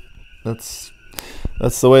 anyway. That's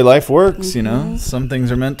the way life works, Some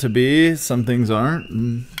things are meant to be, some things aren't.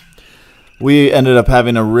 And we ended up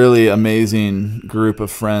having a really amazing group of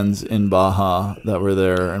friends in Baja that were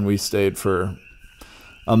there, and we stayed for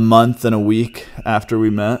a month and a week after we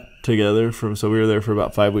met together. So we were there for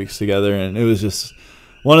about 5 weeks together, and it was just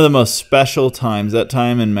one of the most special times. That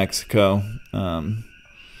time in Mexico,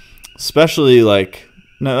 especially like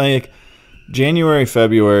January,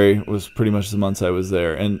 February was pretty much the months I was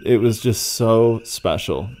there, and it was just so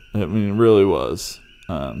special. I mean, it really was.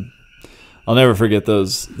 I'll never forget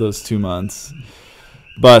those 2 months.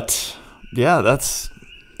 But yeah, that's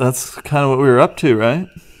kind of what we were up to, right?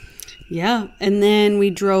 Yeah, and then we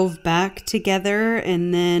drove back together,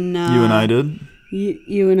 and then you and I did.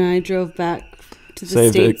 You and I drove back to the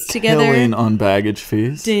Saved States together. Killing on baggage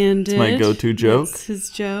fees. Dan did. It's my go-to joke. That's his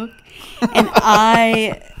joke. And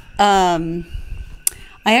I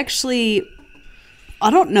actually,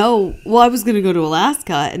 I don't know. Well, I was going to go to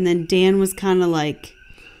Alaska, and then Dan was kind of like,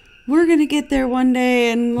 we're going to get there one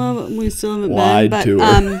day, and we still haven't Lied been. to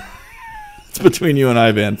her. It's between you and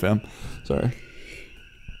I, Van Fam. Sorry.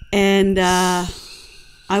 And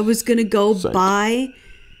I was going to go buy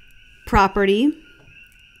property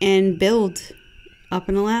and build up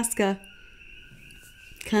in Alaska.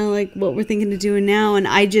 Kind of like what we're thinking of doing now. And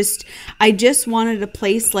I just wanted a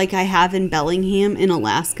place like I have in Bellingham in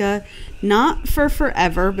Alaska. Not for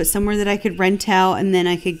forever, but somewhere that I could rent out and then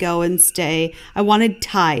I could go and stay. I wanted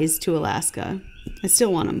ties to Alaska. I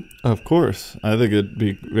still want them. Of course. I think it'd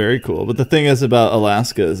be very cool. But the thing is about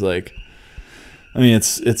Alaska is like, I mean,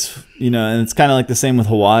 it's and it's kind of like the same with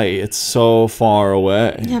Hawaii. It's so far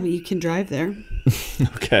away. Yeah, but you can drive there.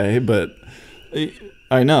 Okay, but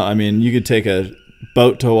I know. I mean, you could take a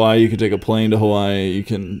boat to Hawaii. You could take a plane to Hawaii. You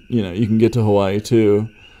can get to Hawaii too,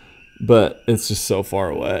 but it's just so far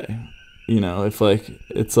away.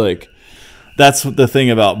 It's like that's the thing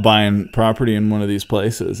about buying property in one of these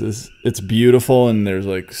places is it's beautiful and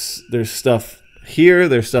there's stuff. Here,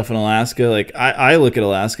 there's stuff in Alaska. Like I look at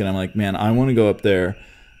Alaska and I'm like, man, I want to go up there,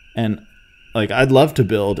 and like I'd love to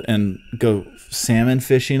build and go salmon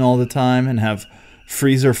fishing all the time and have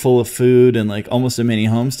freezer full of food and like almost a mini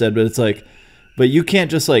homestead. But it's like, but you can't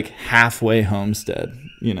just like halfway homestead,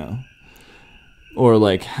 or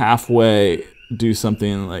like halfway do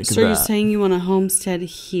something like that. So you're saying you want a homestead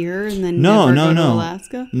here and then never go to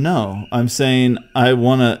Alaska? No, I'm saying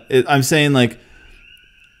I'm saying like.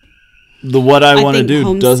 What I want to do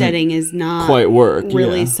homesteading is not quite work.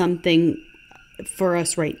 Really something for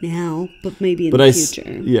us right now, but maybe in the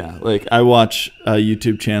future. Yeah, like I watch a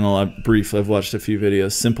YouTube channel. I've watched a few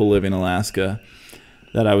videos, Simple Living Alaska,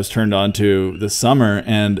 that I was turned on to this summer,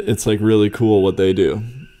 and it's like really cool what they do.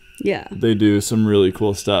 Yeah, they do some really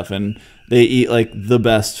cool stuff, and they eat like the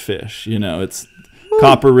best fish. It's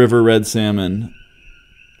Copper River red salmon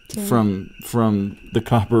from the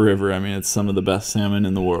Copper River. I mean, it's some of the best salmon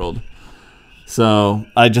in the world. So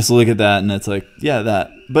I just look at that and it's like, yeah,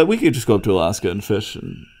 that. But we could just go up to Alaska and fish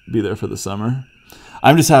and be there for the summer.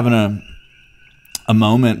 I'm just having a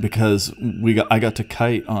moment because I got to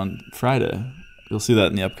kite on Friday. You'll see that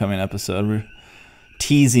in the upcoming episode. We're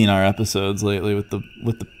teasing our episodes lately with the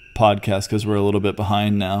podcast because we're a little bit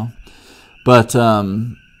behind now. But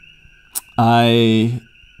I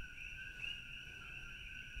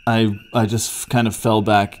just kind of fell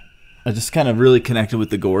back. I just kind of really connected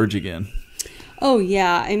with the gorge again. Oh,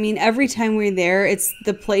 yeah. I mean, every time we're there, it's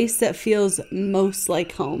the place that feels most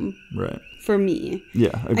like home. Right. For me.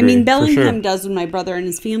 Yeah, agree, I mean, Bellingham sure. does when my brother and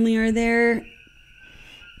his family are there.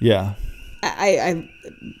 Yeah.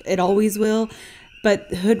 It always will.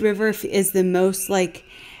 But Hood River is the most like...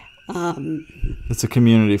 it's a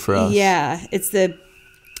community for us. Yeah. It's the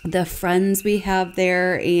friends we have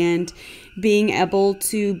there, and being able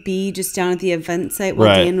to be just down at the event site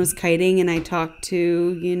while Dan was kiting, and I talked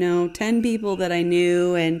to 10 people that I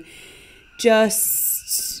knew, and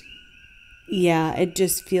just it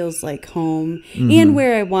just feels like home and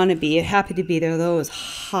where I want to be. Happy to be there, though. It was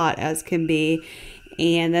hot as can be,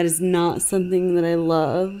 and that is not something that I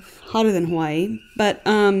love. Hotter than Hawaii, but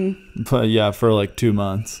yeah, for like 2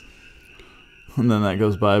 months, and then that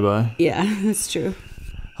goes bye. Yeah, that's true.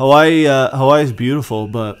 Hawaii's beautiful,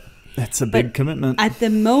 but it's a big commitment. At the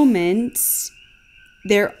moment,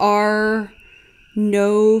 there are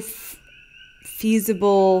no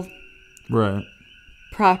feasible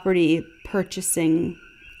property purchasing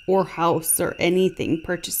or house or anything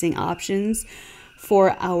purchasing options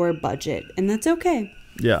for our budget, and that's okay.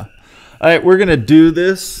 Yeah. All right, we're going to do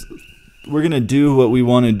this. We're going to do what we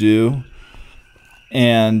want to do,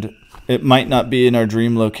 and it might not be in our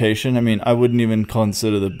dream location. I mean, I wouldn't even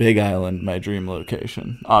consider the Big Island my dream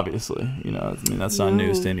location, obviously. That's not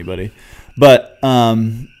news to anybody. But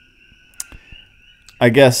I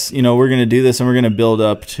guess, we're going to do this, and we're going to build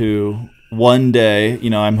up to one day,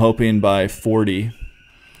 I'm hoping by 40,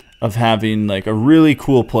 of having like a really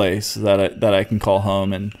cool place that I can call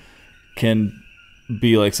home and can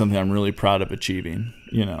be like something I'm really proud of achieving,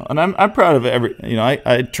 And I'm proud of every,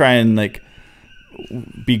 I try and like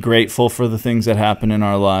be grateful for the things that happen in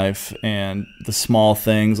our life and the small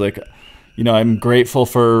things. Like, I'm grateful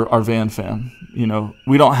for our Van Fam.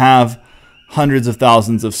 We don't have hundreds of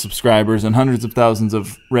thousands of subscribers and hundreds of thousands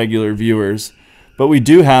of regular viewers, but we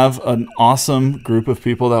do have an awesome group of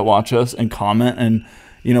people that watch us and comment. And,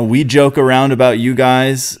 we joke around about you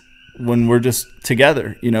guys when we're just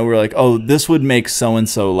together. We're like, oh, this would make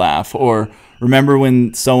so-and-so laugh, or remember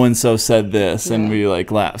when so-and-so said this, and we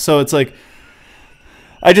like laugh. So it's like,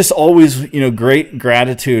 I just always, great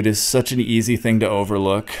gratitude is such an easy thing to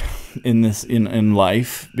overlook in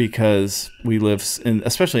life, because we live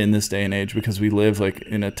especially in this day and age, because we live like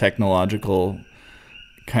in a technological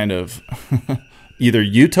kind of either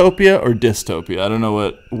utopia or dystopia. I don't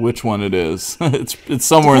know which one it is. It's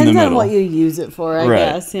somewhere in the middle. Depends on what you use it for, I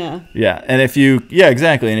guess. Yeah. Yeah. And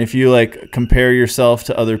exactly. And if you like compare yourself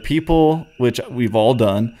to other people, which we've all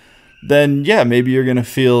done, then maybe you're going to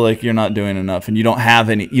feel like you're not doing enough and you don't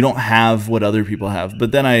have what other people have.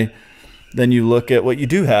 But then you look at what you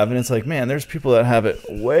do have, and it's like, man, there's people that have it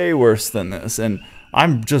way worse than this. And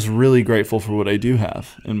I'm just really grateful for what I do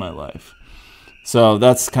have in my life. So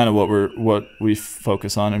that's kind of what we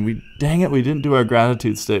focus on. And we didn't do our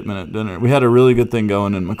gratitude statement at dinner. We had a really good thing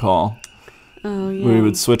going in McCall. Oh, yeah. We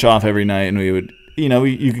would switch off every night, and we would,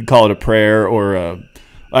 you could call it a prayer or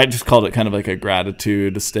I just called it kind of like a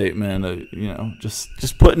gratitude statement,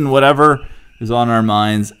 just putting whatever is on our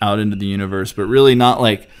minds out into the universe, but really not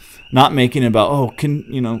making it about,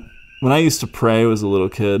 when I used to pray as a little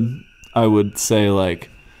kid, I would say like,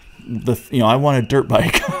 I want a dirt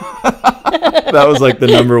bike. That was like the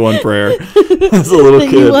number one prayer as a little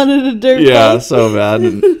kid. You wanted a dirt bike? Yeah, so bad.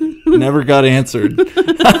 And never got answered.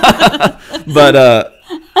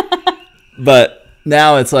 But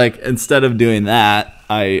now it's like, instead of doing that,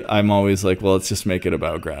 I'm always like, well, let's just make it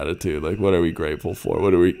about gratitude. Like, what are we grateful for?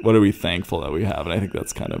 What are we thankful that we have? And I think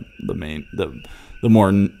that's kind of the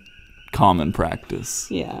more common practice.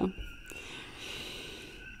 Yeah.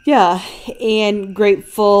 Yeah, and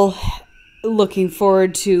grateful, looking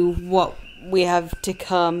forward to what we have to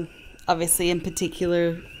come. Obviously, in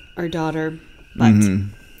particular, our daughter. But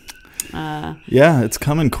yeah, it's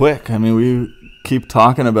coming quick. I mean, we keep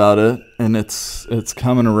talking about it, and it's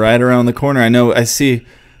coming right around the corner. I know I see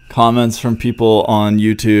comments from people on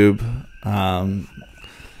YouTube.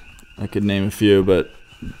 I could name a few, but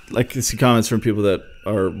I see comments from people that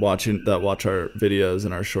watch our videos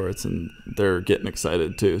and our shorts, and they're getting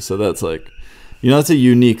excited too. So that's like, that's a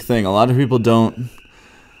unique thing. A lot of people don't.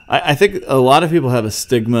 I think a lot of people have a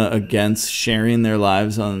stigma against sharing their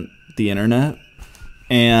lives on the internet,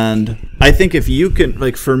 and I think if you can,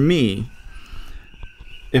 like for me,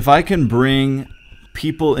 if I can bring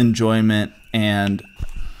people enjoyment and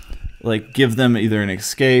like give them either an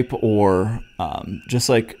escape or just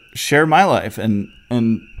like share my life and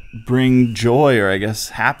bring joy, or I guess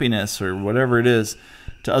happiness, or whatever it is,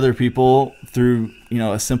 to other people through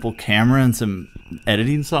a simple camera and some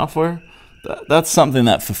editing software, that's something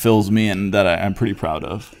that fulfills me and that I'm pretty proud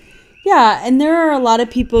of. Yeah, and there are a lot of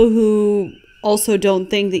people who also don't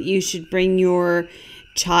think that you should bring your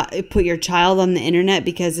put your child on the internet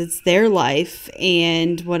because it's their life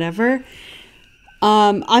and whatever.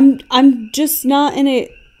 I'm just not in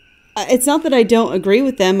it. It's not that I don't agree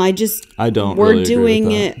with them. I don't. We're really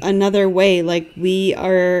doing it another way. Like we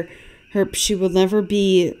are. She will never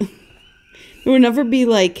be. There will never be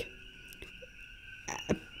like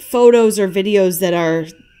photos or videos that are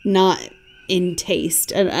not in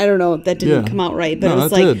taste. And I don't know if that didn't come out right, but it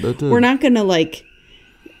was like we're not gonna like.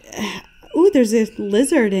 Ooh, there's a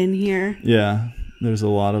lizard in here. Yeah, there's a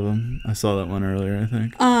lot of them. I saw that one earlier, I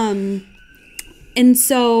think. And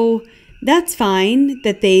so that's fine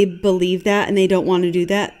that they believe that and they don't want to do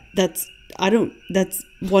that. That's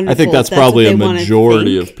wonderful. I think that's probably a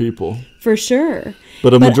majority of people. For sure.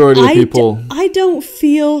 But a majority of people. I don't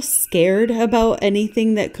feel scared about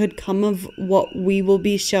anything that could come of what we will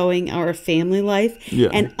be showing our family life. Yeah.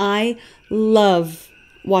 And I love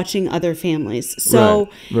watching other families. So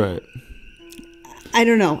right. I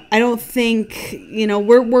don't know. I don't think,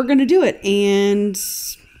 we're going to do it. And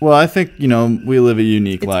well, I think, we live a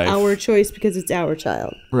unique life. It's our choice because it's our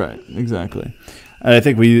child. Right. Exactly. I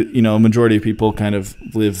think a majority of people kind of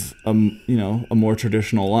live, a more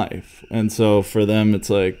traditional life. And so for them, it's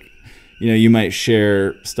like, you might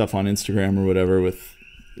share stuff on Instagram or whatever with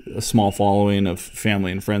a small following of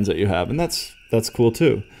family and friends that you have. And that's cool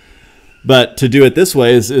too. But to do it this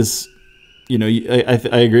way is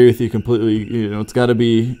I agree with you completely. It's got to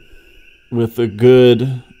be with a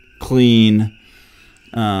good, clean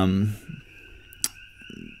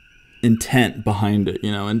intent behind it.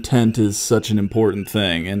 Intent is such an important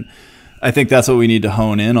thing, and I think that's what we need to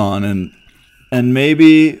hone in on. And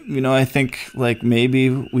maybe I think like maybe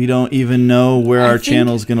we don't even know where our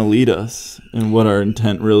channel's going to lead us and what our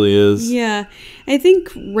intent really is. Yeah, I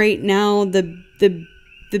think right now the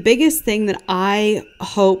biggest thing that I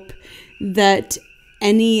hope that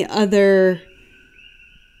any other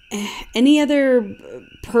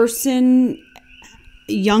person,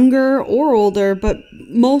 younger or older, but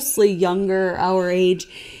mostly younger, our age,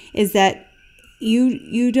 is that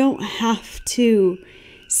you don't have to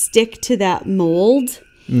stick to that mold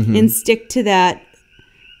and stick to that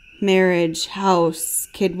marriage, house,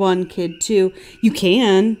 kid 1, kid 2. You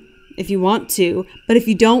can if you want to, but if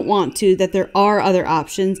you don't want to, that there are other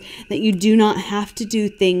options, that you do not have to do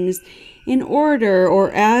things in order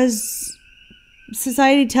or as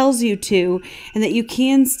society tells you to, and that you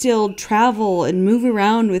can still travel and move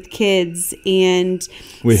around with kids. And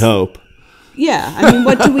we hope. Yeah, I mean,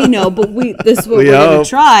 what do we know? But this is what we're going to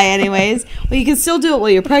try anyways. Well, you can still do it while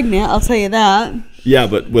you're pregnant, I'll tell you that. Yeah,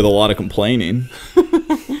 but with a lot of complaining.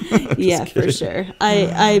 Yeah, kidding. For sure.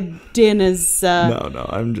 Dan is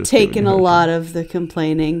I'm just taking a lot of the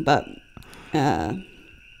complaining, but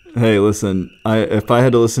hey, listen, if I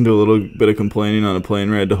had to listen to a little bit of complaining on a plane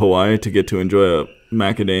ride to Hawaii to get to enjoy a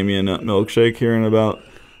macadamia nut milkshake here in about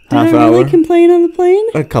half hour. Did I really complain on the plane?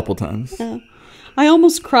 A couple times. Oh. I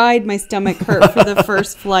almost cried. My stomach hurt for the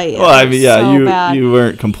first flight. Well, I mean, yeah, you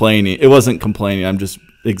weren't complaining. It wasn't complaining. I'm just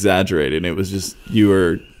exaggerating. It was just you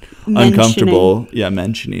were uncomfortable. Yeah,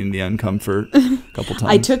 mentioning the uncomfort a couple times.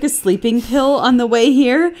 I took a sleeping pill on the way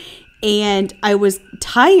here, and I was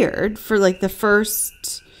tired for like the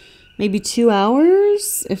first maybe 2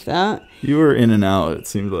 hours, if that. You were in and out, it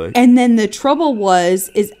seemed like. And then the trouble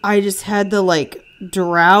is I just had the like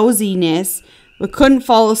drowsiness. I couldn't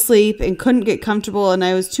fall asleep and couldn't get comfortable, and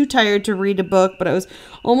I was too tired to read a book, but I was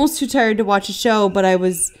almost too tired to watch a show, but I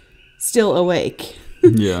was still awake.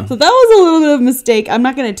 Yeah. So that was a little bit of a mistake. I'm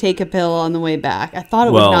not going to take a pill on the way back. I thought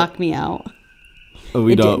it would knock me out.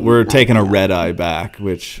 We're taking a red eye back,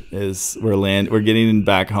 which is we're getting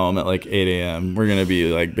back home at like 8 a.m. We're gonna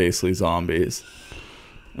be like basically zombies,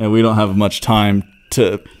 and we don't have much time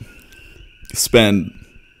to spend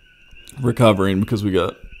recovering because we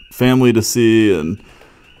got family to see and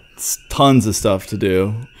tons of stuff to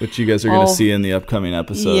do, which you guys are gonna see in the upcoming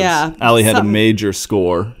episodes. Yeah, Allie had a major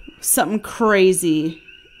score. Something crazy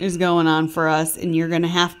is going on for us, and you're gonna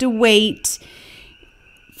have to wait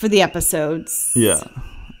for the episodes. Yeah.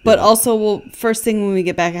 But also, first thing when we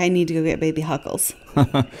get back, I need to go get baby Huckles.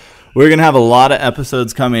 We're going to have a lot of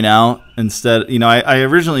episodes coming out. Instead, I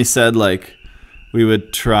originally said like we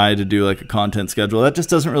would try to do like a content schedule. That just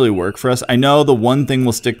doesn't really work for us. I know the one thing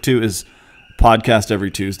we'll stick to is podcast every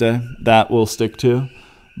Tuesday. That we'll stick to.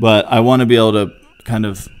 But I want to be able to kind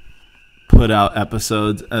of put out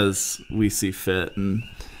episodes as we see fit. And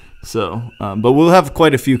so, but we'll have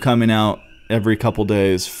quite a few coming out every couple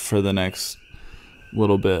days for the next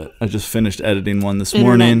little bit. I just finished editing one this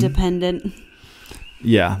morning. Internet dependent.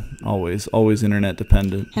 Yeah, always internet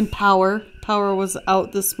dependent. And power was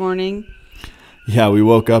out this morning. Yeah, we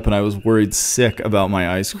woke up and I was worried sick about my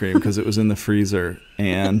ice cream because it was in the freezer,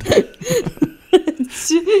 and Dan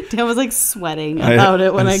was like sweating about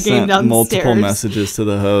it when I came downstairs. Multiple messages to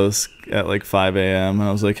the host at like 5 a.m. and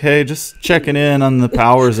I was like, hey, just checking in on the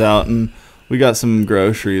power's out, and we got some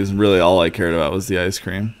groceries. Really all I cared about was the ice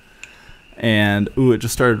cream. And it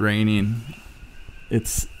just started raining.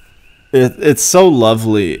 It's so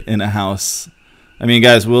lovely in a house. I mean,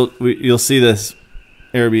 guys, you'll see this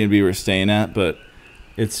Airbnb we're staying at, but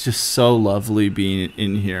it's just so lovely being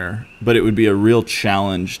in here. But it would be a real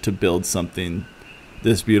challenge to build something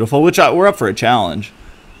this beautiful, which we're up for a challenge.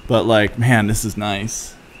 But like, man, this is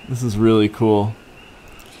nice. This is really cool.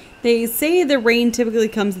 They say the rain typically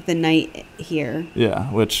comes at the night here.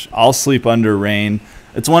 Yeah, which I'll sleep under rain.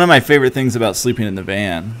 It's one of my favorite things about sleeping in the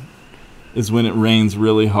van is when it rains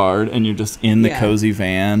really hard and you're just in the cozy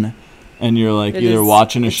van and you're like either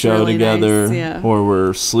watching a show really together nice, or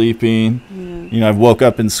we're sleeping. Yeah. You know, I've woke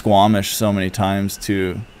up in Squamish so many times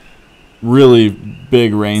to really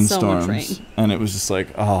big rainstorms. So much rain. And it was just like,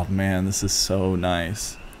 oh man, this is so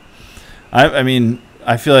nice. I mean,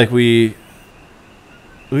 I feel like we've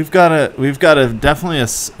got a definitely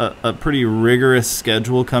a pretty rigorous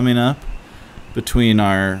schedule coming up between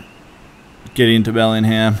our getting to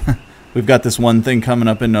Bellingham. We've got this one thing coming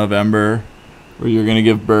up in November where you're going to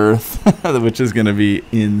give birth, which is going to be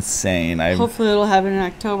insane. Hopefully it'll happen in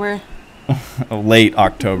October. Late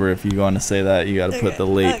October, if you want to say that. You got to put the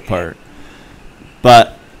late part.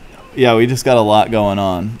 But yeah, we just got a lot going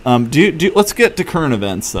on. Let's get to current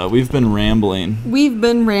events, though. We've been rambling.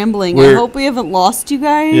 I hope we haven't lost you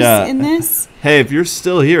guys in this. Hey, if you're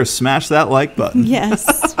still here, smash that like button.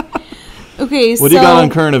 Yes. Okay, what do you got on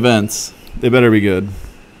current events? They better be good.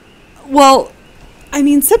 Well, I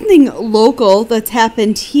mean, something local that's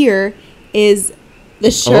happened here is the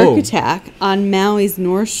shark attack on Maui's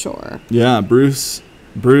North Shore. Yeah, Bruce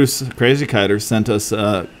Crazy Kiter sent us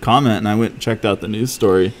a comment, and I went and checked out the news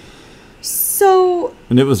story. So,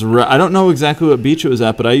 and it was I don't know exactly what beach it was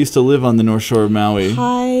at, but I used to live on the North Shore of Maui.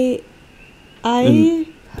 Paia?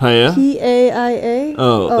 Paia?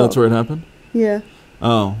 Oh, that's where it happened? Yeah.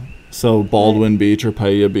 Oh, so Baldwin Beach or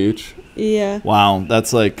Paia Beach? Yeah. Wow,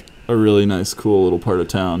 that's like a really nice, cool little part of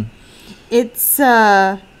town. It's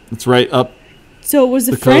right up. So it was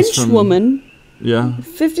a French woman. Yeah.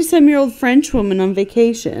 57-year-old French woman on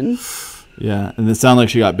vacation. Yeah, and it sounded like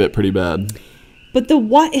she got bit pretty bad. But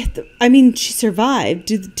I mean, she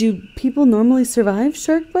survived. Do people normally survive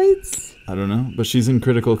shark bites? I don't know, but she's in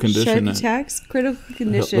critical condition. Shark attacks, critical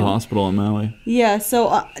condition. The hospital in Maui. Yeah,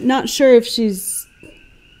 so not sure if she's.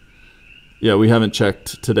 Yeah, we haven't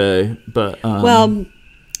checked today, but.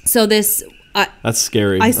 So this. That's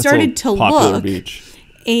scary. I started to look. Beach.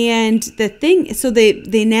 And the thing, so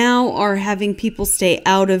they now are having people stay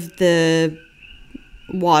out of the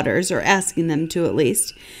waters, or asking them to at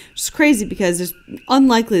least. Which is crazy because it's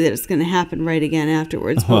unlikely that it's going to happen right again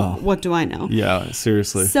afterwards. Well, what do I know? Yeah,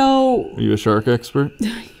 seriously. So, are you a shark expert?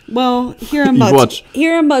 Well, here I'm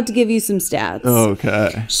about to give you some stats.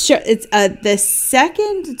 Okay. Sure, it's the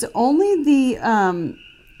second. It's only the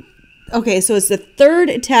Okay, so it's the third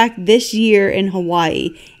attack this year in Hawaii.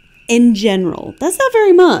 In general, that's not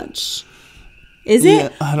very much, is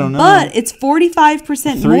it? I don't know. But it's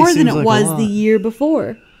 45% more than it was the year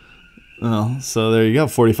before. Oh, so there you go,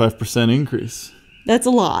 45% increase. That's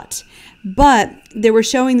a lot. But they were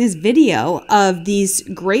showing this video of these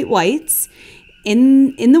great whites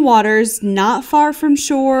in the waters, not far from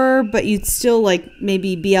shore, but you'd still like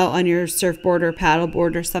maybe be out on your surfboard or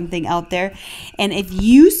paddleboard or something out there. And if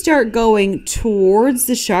you start going towards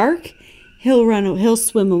the shark, he'll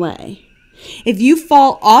swim away. If you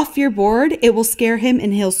fall off your board, it will scare him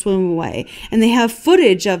and he'll swim away. And they have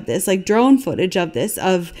footage of this, like drone footage of this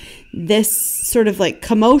sort of like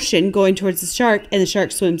commotion going towards the shark, and the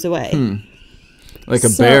shark swims away. Like a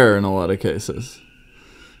bear in a lot of cases.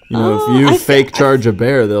 You know, if you fake charge a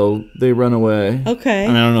bear, they run away. Okay. I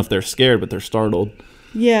mean, I don't know if they're scared, but they're startled.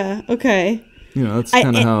 Yeah, okay. You know, that's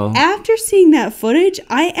kind of how. After seeing that footage,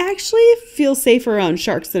 I actually feel safer around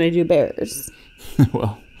sharks than I do bears.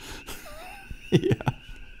 Well, yeah.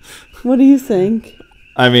 What do you think?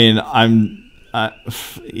 I mean, I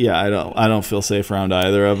don't feel safe around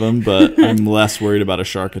either of them, but I'm less worried about a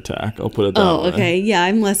shark attack. I'll put it that way. Oh, okay. Yeah,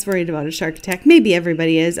 I'm less worried about a shark attack. Maybe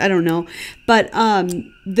everybody is. I don't know. But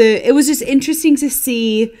it was just interesting to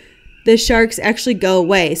see the sharks actually go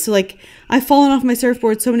away. So like, I've fallen off my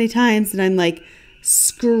surfboard so many times and I'm like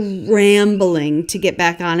scrambling to get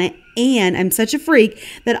back on it. And I'm such a freak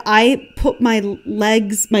that I put my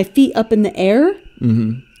feet up in the air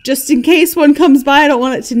Just in case one comes by, I don't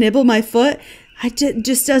want it to nibble my foot.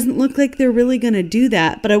 Just doesn't look like they're really going to do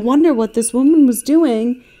that. But I wonder what this woman was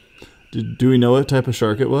doing. Do we know what type of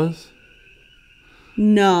shark it was?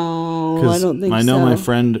 No, I don't think so. I know my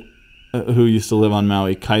friend who used to live on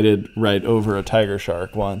Maui kited right over a tiger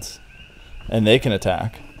shark once. And they can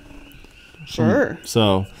attack. Sure.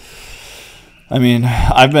 So, I mean,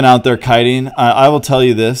 I've been out there kiting. I will tell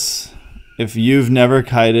you this. If you've never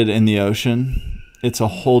kited in the ocean, it's a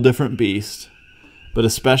whole different beast. But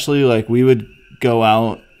especially, like, we would go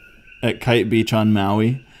out at Kite Beach on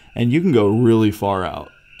Maui, and you can go really far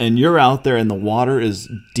out. And you're out there, and the water is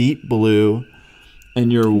deep blue,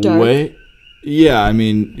 and you're Dark.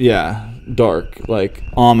 dark, like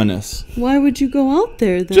ominous. Why would you go out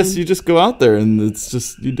there then? You just go out there, and it's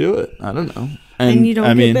just, you do it. I don't know. And you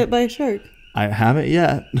don't get bit by a shark. I haven't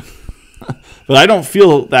yet. But I don't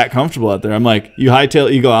feel that comfortable out there. I'm like, you hightail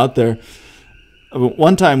it, you go out there.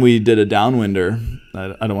 One time we did a downwinder.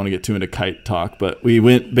 I don't want to get too into kite talk, but we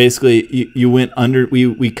went, basically, you went under,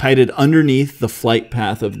 we kited underneath the flight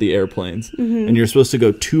path of the airplanes. And you're supposed to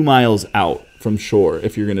go 2 miles out from shore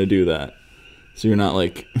if you're going to do that. So you're not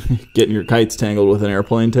like getting your kites tangled with an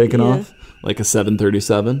airplane taking off, like a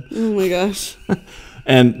 737. Oh my gosh.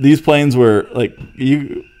 And these planes were like,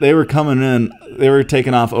 they were coming in, they were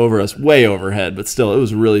taking off over us, way overhead, but still, it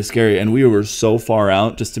was really scary. And we were so far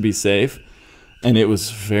out just to be safe. And it was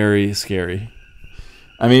very scary.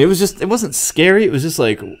 I mean, it wasn't scary. It was just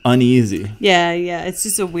like uneasy. Yeah. It's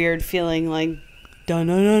just a weird feeling, like,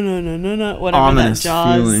 da-na-na-na-na-na, whatever ominous that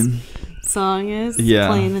Jaws feeling. Song is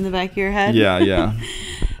playing in the back of your head. Yeah.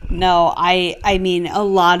 No, I mean, a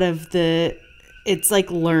lot of it's like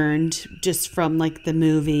learned just from like the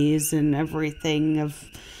movies and everything of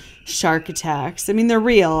shark attacks. I mean, they're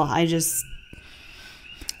real.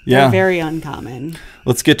 They're very uncommon.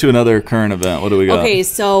 Let's get to another current event. What do we got? Okay,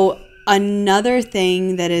 so another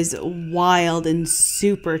thing that is wild and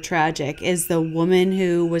super tragic is the woman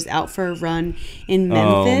who was out for a run in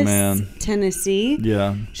Memphis, Tennessee.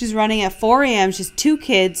 Yeah. She's running at 4 a.m. She's 2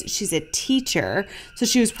 kids. She's a teacher. So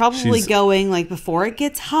she was probably going like before it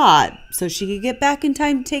gets hot so she could get back in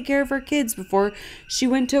time to take care of her kids before she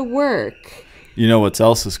went to work. You know what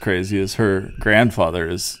else is crazy is her grandfather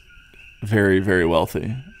is very, very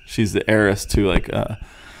wealthy. She's the heiress to like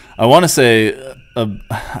I want to say I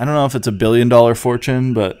don't know if it's $1 billion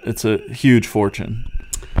fortune, but it's a huge fortune.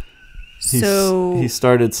 He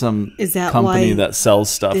started some company that sells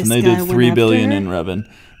stuff, and they did $3 billion in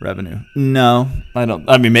revenue. No, I don't.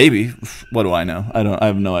 I mean, maybe. What do I know? I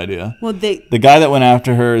have no idea. Well, the guy that went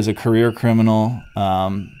after her is a career criminal.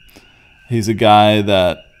 He's a guy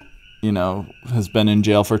that has been in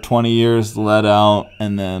jail for 20 years, let out,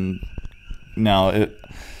 and then now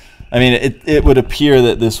it would appear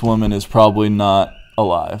that this woman is probably not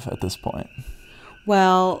alive at this point.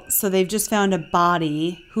 Well, so they've just found a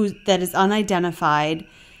body that is unidentified.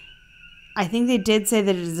 I think they did say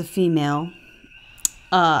that it is a female.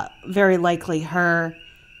 Very likely her.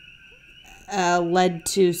 Led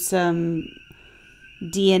to some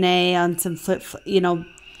DNA on some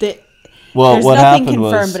there's what nothing happened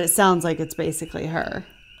confirmed, but it sounds like it's basically her.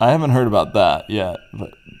 I haven't heard about that yet,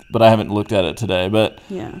 but I haven't looked at it today. But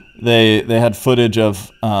yeah, they had footage of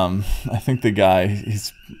I think the guy,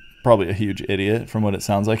 he's probably a huge idiot from what it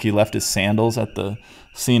sounds like. He left his sandals at the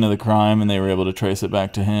scene of the crime, and they were able to trace it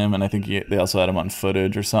back to him. And I think they also had him on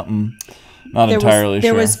footage or something. Not entirely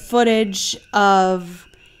sure. There was footage of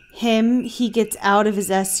him. He gets out of his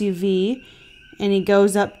SUV. And he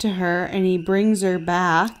goes up to her and he brings her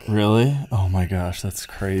back. Really? Oh my gosh, that's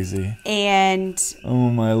crazy. And oh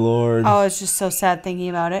my Lord. Oh, it's just so sad thinking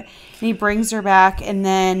about it. And he brings her back and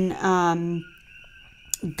then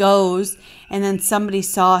goes. And then somebody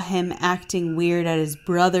saw him acting weird at his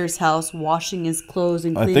brother's house, washing his clothes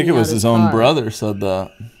and cleaning out his car. I think it was his own brother said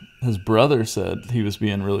that. His brother said he was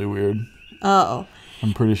being really weird. Oh.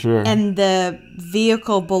 I'm pretty sure. And the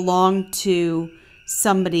vehicle belonged to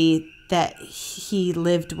somebody that he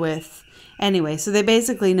lived with. Anyway, so they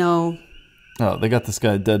basically know. Oh, they got this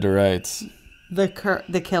guy dead to rights. The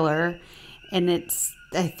killer, and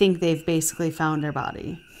I think they've basically found her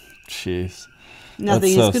body. Jeez.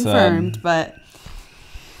 Nothing is confirmed, sad. But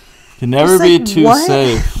can never be too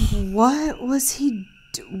safe. What was he?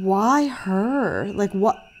 Why her? Like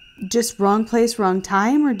what? Just wrong place, wrong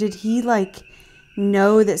time, or did he like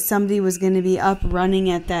know that somebody was going to be up running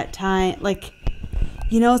at that time? Like.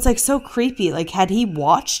 It's like so creepy. Like, had he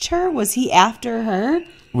watched her? Was he after her?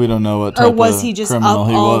 We don't know what type of criminal he was. Or was he just up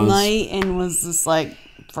all night and was just like,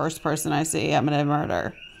 first person I see, I'm going to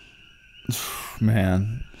murder?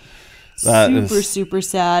 Man. Super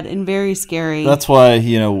sad and very scary. That's why,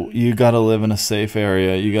 you got to live in a safe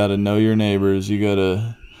area. You got to know your neighbors. You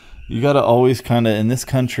got to always kind of, in this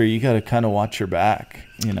country, you got to kind of watch your back,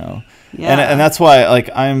 Yeah. And that's why, like,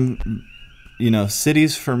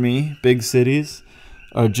 cities for me, big cities,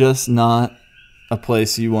 are just not a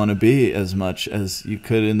place you want to be as much as you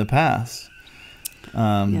could in the past.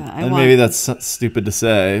 Maybe that's stupid to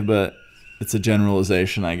say, but it's a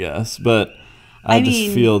generalization, I guess. But I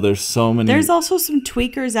just feel there's so many. There's also some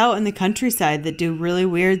tweakers out in the countryside that do really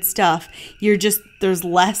weird stuff. There's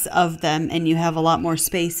less of them, and you have a lot more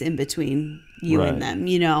space in between you and them,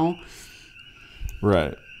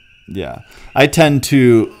 Right. Yeah. I tend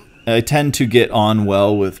to get on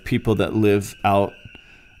well with people that live out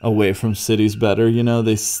away from cities better.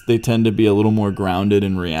 They tend to be a little more grounded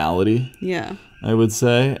in reality. Yeah. I would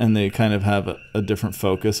say, and they kind of have a different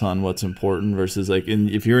focus on what's important versus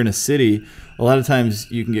if you're in a city, a lot of times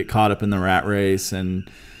you can get caught up in the rat race, and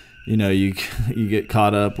you get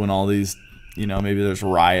caught up when all these maybe there's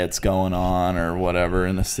riots going on or whatever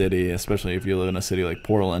in the city, especially if you live in a city like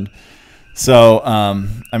Portland. So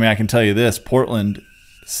I can tell you this, Portland,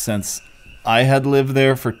 since I had lived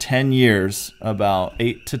there for 10 years, about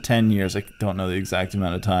 8 to 10 years, I don't know the exact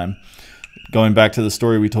amount of time. Going back to the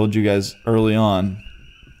story we told you guys early on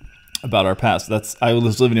about our past, I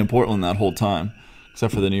was living in Portland that whole time,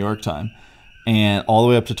 except for the New York time, and all the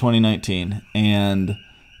way up to 2019. And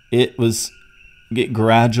it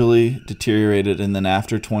gradually deteriorated, and then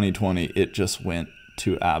after 2020, it just went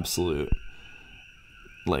to absolute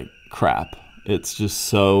crap. It's just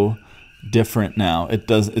so different now.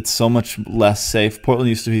 It's so much less safe. Portland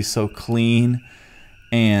used to be so clean,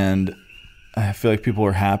 and I feel like people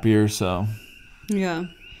are happier. So yeah.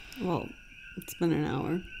 Well, it's been an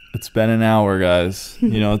hour. It's been an hour, guys.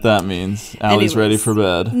 You know what that means. Allie's ready for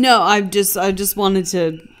bed. No, I just wanted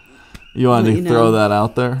to. You wanted to throw that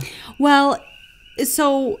out there? Well,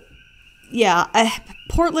 so yeah,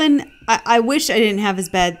 Portland. I wish I didn't have as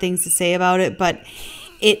bad things to say about it, but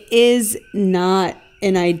it is not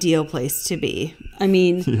an ideal place to be.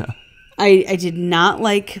 Yeah. I did not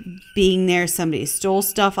like being there. Somebody stole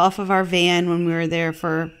stuff off of our van when we were there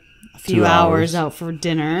for a few hours out for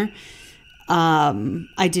dinner.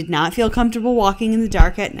 I did not feel comfortable walking in the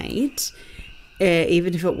dark at night,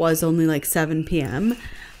 even if it was only 7 p.m.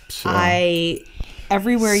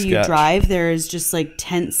 Everywhere you drive, there is just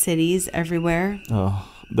tent cities everywhere. Oh,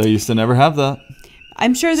 they used to never have that.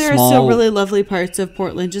 I'm sure there are still really lovely parts of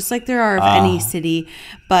Portland, just like there are of any city,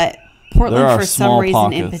 but Portland, for some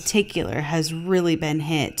reason in particular, has really been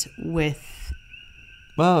hit with.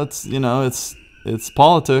 Well, it's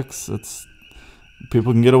politics.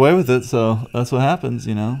 People can get away with it, so that's what happens,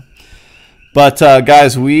 But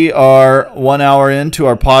guys, we are 1 hour into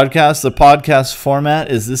our podcast. The podcast format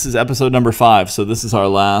this is episode number 5, so this is our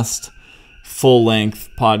last full-length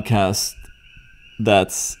podcast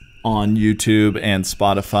that's on YouTube and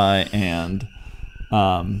Spotify and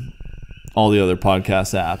all the other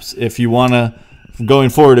podcast apps. If you want to, going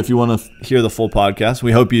forward, if you want to hear the full podcast,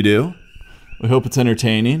 we hope you do. We hope it's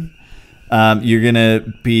entertaining. You're going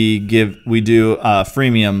to we do a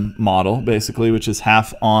freemium model, basically, which is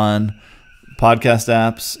half on podcast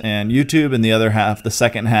apps and YouTube, and the other half, the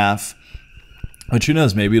second half, which who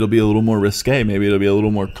knows, maybe it'll be a little more risque, maybe it'll be a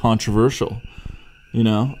little more controversial,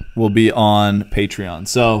 will be on Patreon.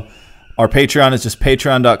 So our Patreon is just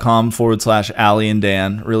patreon.com/Allie and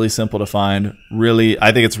Dan. Really simple to find. Really,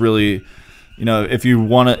 I think it's really, if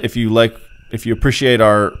you appreciate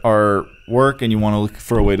our work and you want to look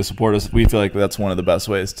for a way to support us, we feel like that's one of the best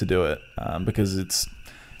ways to do it, because it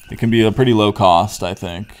can be a pretty low cost, I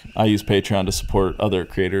think. I use Patreon to support other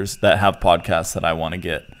creators that have podcasts that I want to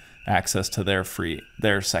get access to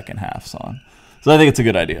their second halves on. So I think it's a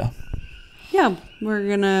good idea. Yeah, we're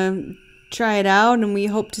going to try it out, and we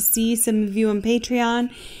hope to see some of you on Patreon,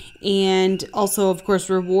 and also, of course,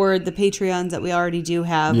 reward the Patreons that we already do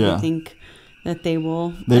have. Yeah. I think that they've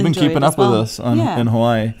been keeping up with us in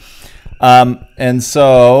Hawaii. And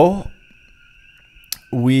so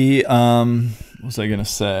we, what was I going to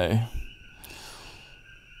say?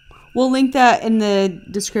 We'll link that in the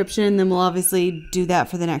description, and then we'll obviously do that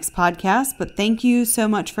for the next podcast. But thank you so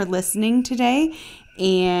much for listening today,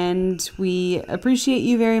 and we appreciate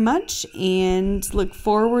you very much and look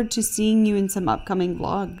forward to seeing you in some upcoming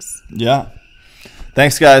vlogs. Yeah.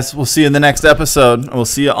 Thanks, guys. We'll see you in the next episode. We'll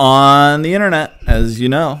see you on the internet, as you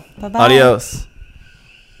know. Bye-bye. Adios.